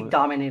Manaea because he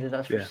dominated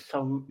us for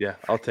some. Yeah,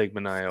 I'll take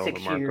Manaea over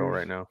Marco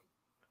right now.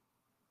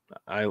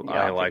 I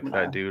like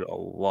that dude a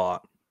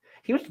lot.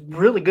 He was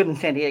really good in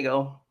San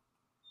Diego.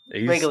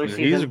 Regular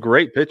season. He's a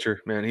great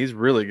pitcher, man. He's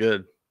really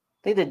good.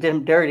 They did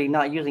him dirty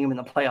not using him in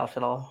the playoffs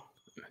at all.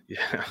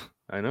 Yeah,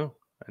 I know.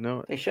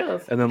 They should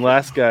have. And then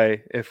last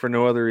guy, if for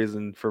no other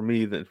reason for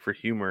me than for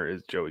humor,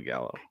 is Joey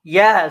Gallo.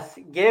 Yes,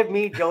 give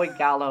me Joey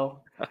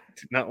Gallo. I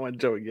do not want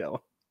Joey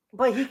Gallo.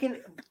 But he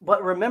can.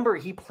 But remember,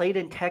 he played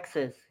in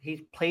Texas.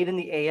 He's played in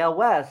the AL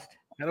West.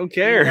 I don't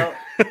care.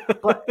 You know?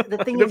 But the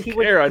thing is, he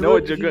was good. I know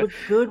what you're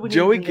good. When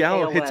Joey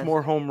Gallo hits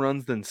more home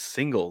runs than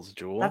singles,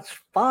 Jewel. That's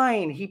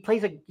fine.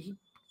 He's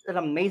an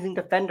amazing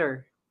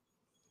defender.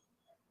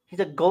 He's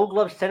a Gold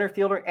Glove center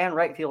fielder and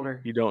right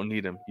fielder. You don't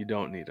need him. You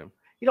don't need him.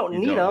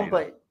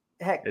 But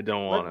heck, I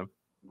don't want him.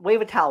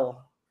 Wave a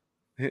towel.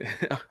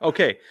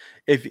 Okay.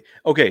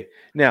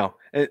 Now,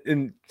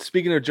 and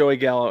speaking of Joey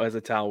Gallo as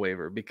a towel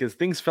waiver, because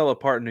things fell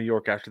apart in New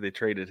York after they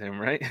traded him,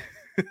 right?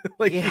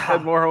 He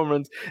had more home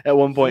runs at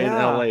one point in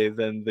LA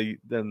than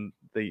the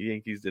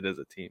Yankees did as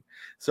a team.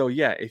 So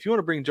yeah, if you want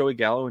to bring Joey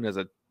Gallo in as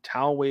a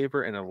towel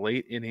waiver and a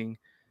late inning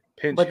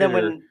pinch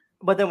hitter,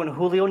 but then when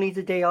Julio needs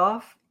a day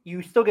off,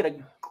 you still get a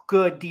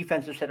good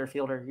defensive center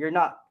fielder. You're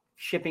not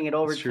shipping it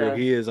over to.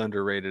 He is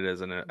underrated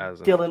as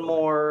Dylan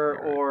Moore,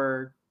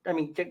 or I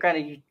mean,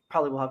 granted, you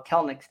probably will have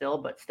Kelnick still,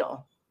 but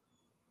still.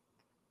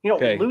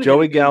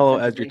 Joey Gallo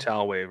as your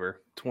towel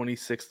waiver,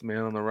 26th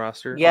man on the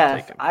roster.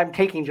 Yes, I'm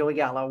taking Joey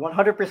Gallo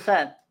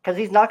 100% because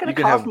he's not going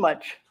to cost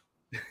much.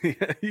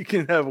 You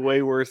can have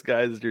way worse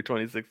guys as your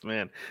 26th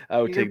man.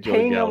 I would take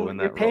Joey Gallo in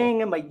that role. You're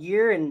paying him a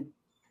year and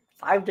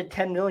 $5 to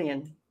 $10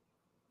 million,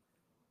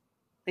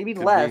 maybe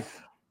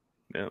less.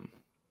 Yeah,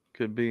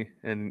 could be.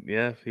 And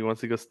yeah, if he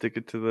wants to go stick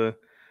it to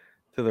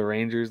the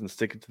Rangers and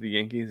stick it to the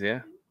Yankees,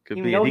 yeah.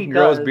 Could be. And he can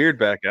grow his beard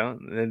back out,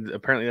 and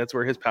apparently that's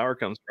where his power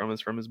comes from, is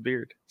from his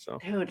beard. So,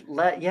 dude,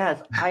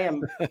 yes, I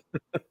am.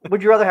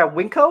 Would you rather have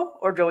Winko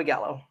or Joey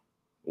Gallo?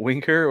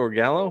 Winker or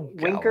Gallo?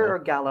 Winker or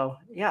Gallo?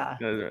 Yeah.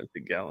 I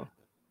think Gallo.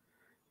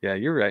 Yeah,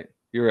 you're right.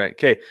 You're right.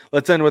 Okay,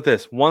 let's end with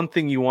this. One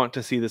thing you want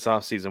to see this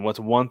offseason. What's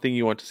one thing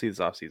you want to see this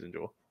offseason,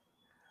 Joel?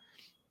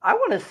 I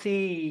want to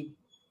see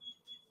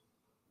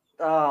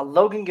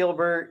Logan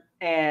Gilbert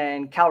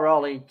and Cal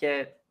Raleigh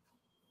get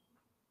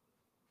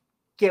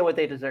what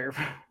they deserve.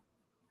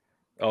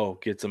 Oh,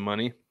 get some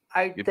money?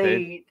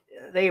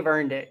 They've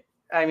earned it.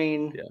 I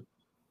mean,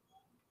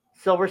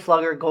 Silver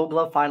Slugger, Gold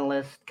Glove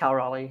finalist, Cal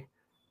Raleigh.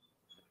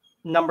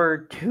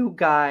 Number 2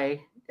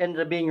 guy,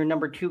 ended up being your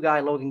number 2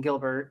 guy, Logan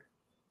Gilbert.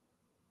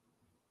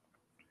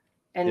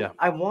 And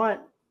I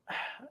don't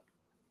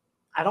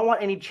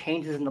want any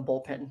changes in the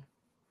bullpen.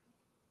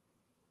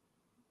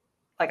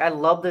 Like, I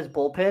love this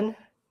bullpen,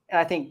 and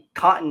I think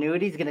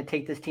continuity is going to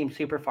take this team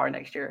super far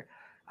next year.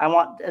 I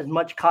want as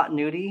much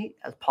continuity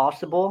as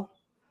possible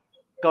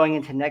going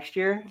into next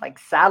year. Like,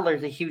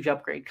 Sadler's a huge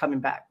upgrade coming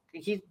back.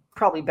 He's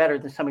probably better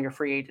than some of your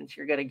free agents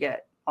you're going to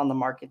get on the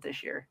market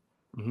this year.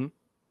 Mm-hmm.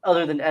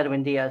 Other than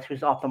Edwin Diaz,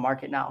 who's off the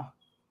market now.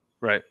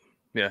 Right.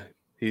 Yeah.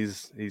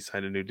 He's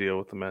signed a new deal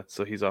with the Mets,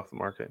 so he's off the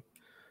market.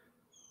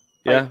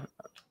 Yeah.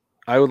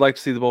 I would like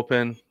to see the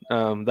bullpen.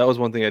 That was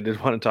one thing I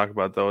did want to talk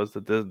about, though, is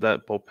that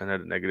that bullpen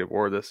had a negative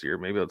WAR this year.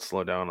 Maybe let's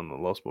slow down on the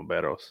Los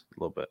Bomberos a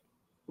little bit.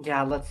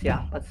 Yeah, let's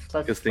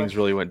because things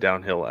really went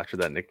downhill after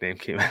that nickname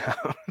came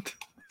out.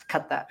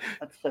 cut that.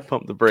 Let's just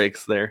Pump the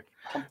brakes there.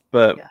 pump-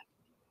 But yeah.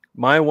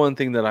 my one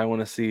thing that I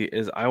want to see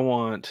is I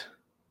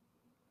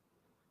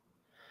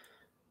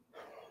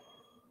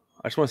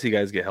just want to see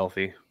guys get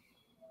healthy.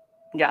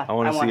 Yeah, I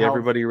want to see health.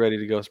 everybody ready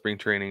to go spring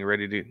training,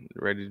 ready,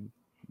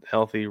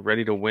 healthy,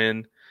 ready to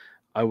win.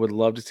 I would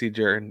love to see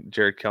Jared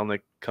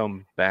Kelenic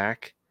come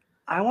back.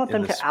 I want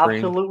them the to spring,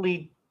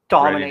 absolutely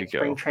dominate ready to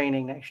spring go.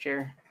 training next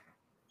year.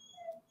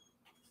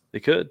 They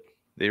could.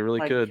 They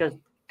really could. Just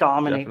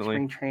dominate Definitely.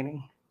 spring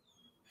training.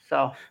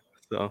 So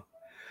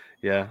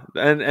yeah.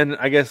 And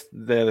I guess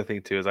the other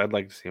thing too is I'd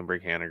like to see him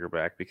bring Haniger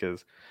back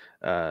because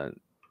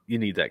you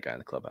need that guy in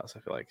the clubhouse. I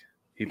feel like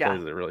he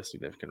plays a really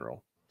significant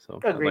role. So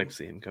Agreed. I'd like to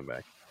see him come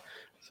back.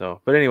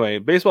 So, but anyway,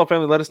 baseball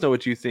family, let us know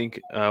what you think.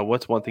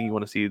 What's one thing you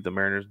want to see the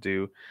Mariners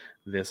do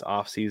this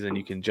offseason?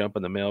 You can jump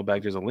in the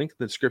mailbag. There's a link in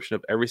the description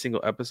of every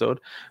single episode,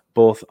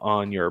 both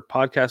on your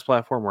podcast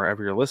platform,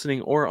 wherever you're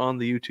listening, or on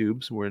the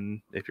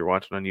YouTubes. If you're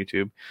watching on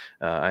YouTube,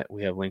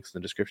 we have links in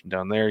the description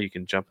down there. You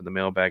can jump in the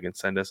mailbag and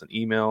send us an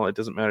email. It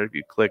doesn't matter if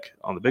you click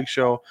on the Big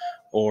Show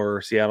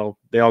or Seattle.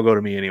 They all go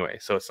to me anyway,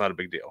 so it's not a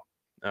big deal.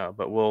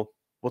 But we'll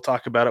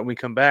talk about it when we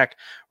come back.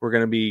 We're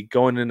going to be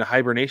going into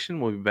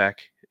hibernation. We'll be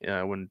back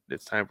when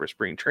it's time for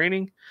spring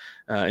training.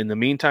 In the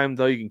meantime,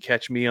 though, you can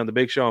catch me on the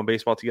Big Show on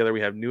Baseball Together.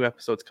 We have new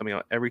episodes coming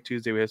out every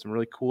Tuesday. We have some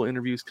really cool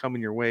interviews coming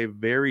your way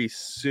very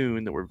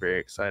soon that we're very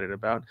excited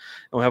about. And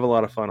we'll have a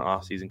lot of fun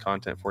off-season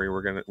content for you.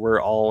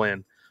 We're all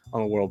in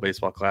on the World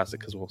Baseball Classic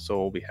because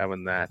we'll be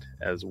having that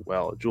as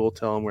well. Jewel,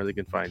 tell them where they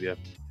can find you.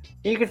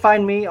 You can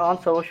find me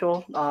on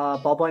social,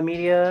 Ballboy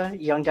Media,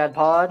 Young Dad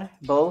Pod,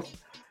 both.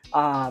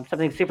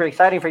 Something super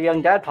exciting for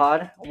Young Dad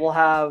Pod.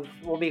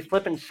 We'll be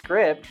flipping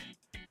script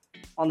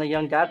on the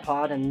Young Dad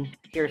Pod, and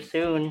here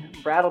soon,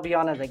 Brad will be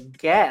on as a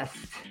guest.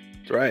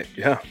 That's right.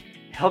 Yeah.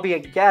 He'll be a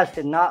guest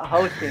and not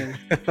hosting.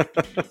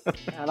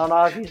 I don't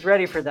know if he's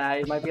ready for that.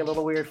 It might be a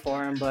little weird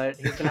for him, but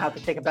he's going to have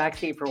to take a back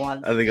seat for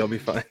once. I think I'll be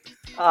fine.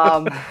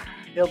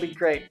 It'll be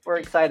great. We're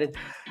excited.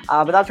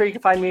 But that's where you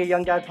can find me,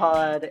 Young Dad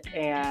Pod,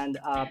 and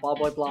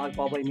Ballboy Blog,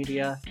 Ballboy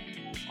Media,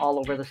 all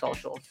over the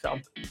socials. So,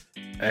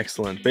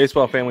 excellent.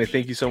 Baseball family,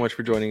 thank you so much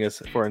for joining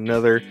us for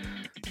another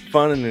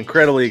fun and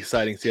incredibly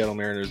exciting Seattle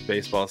Mariners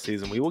baseball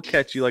season. We will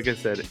catch you, like I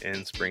said,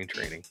 in spring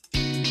training.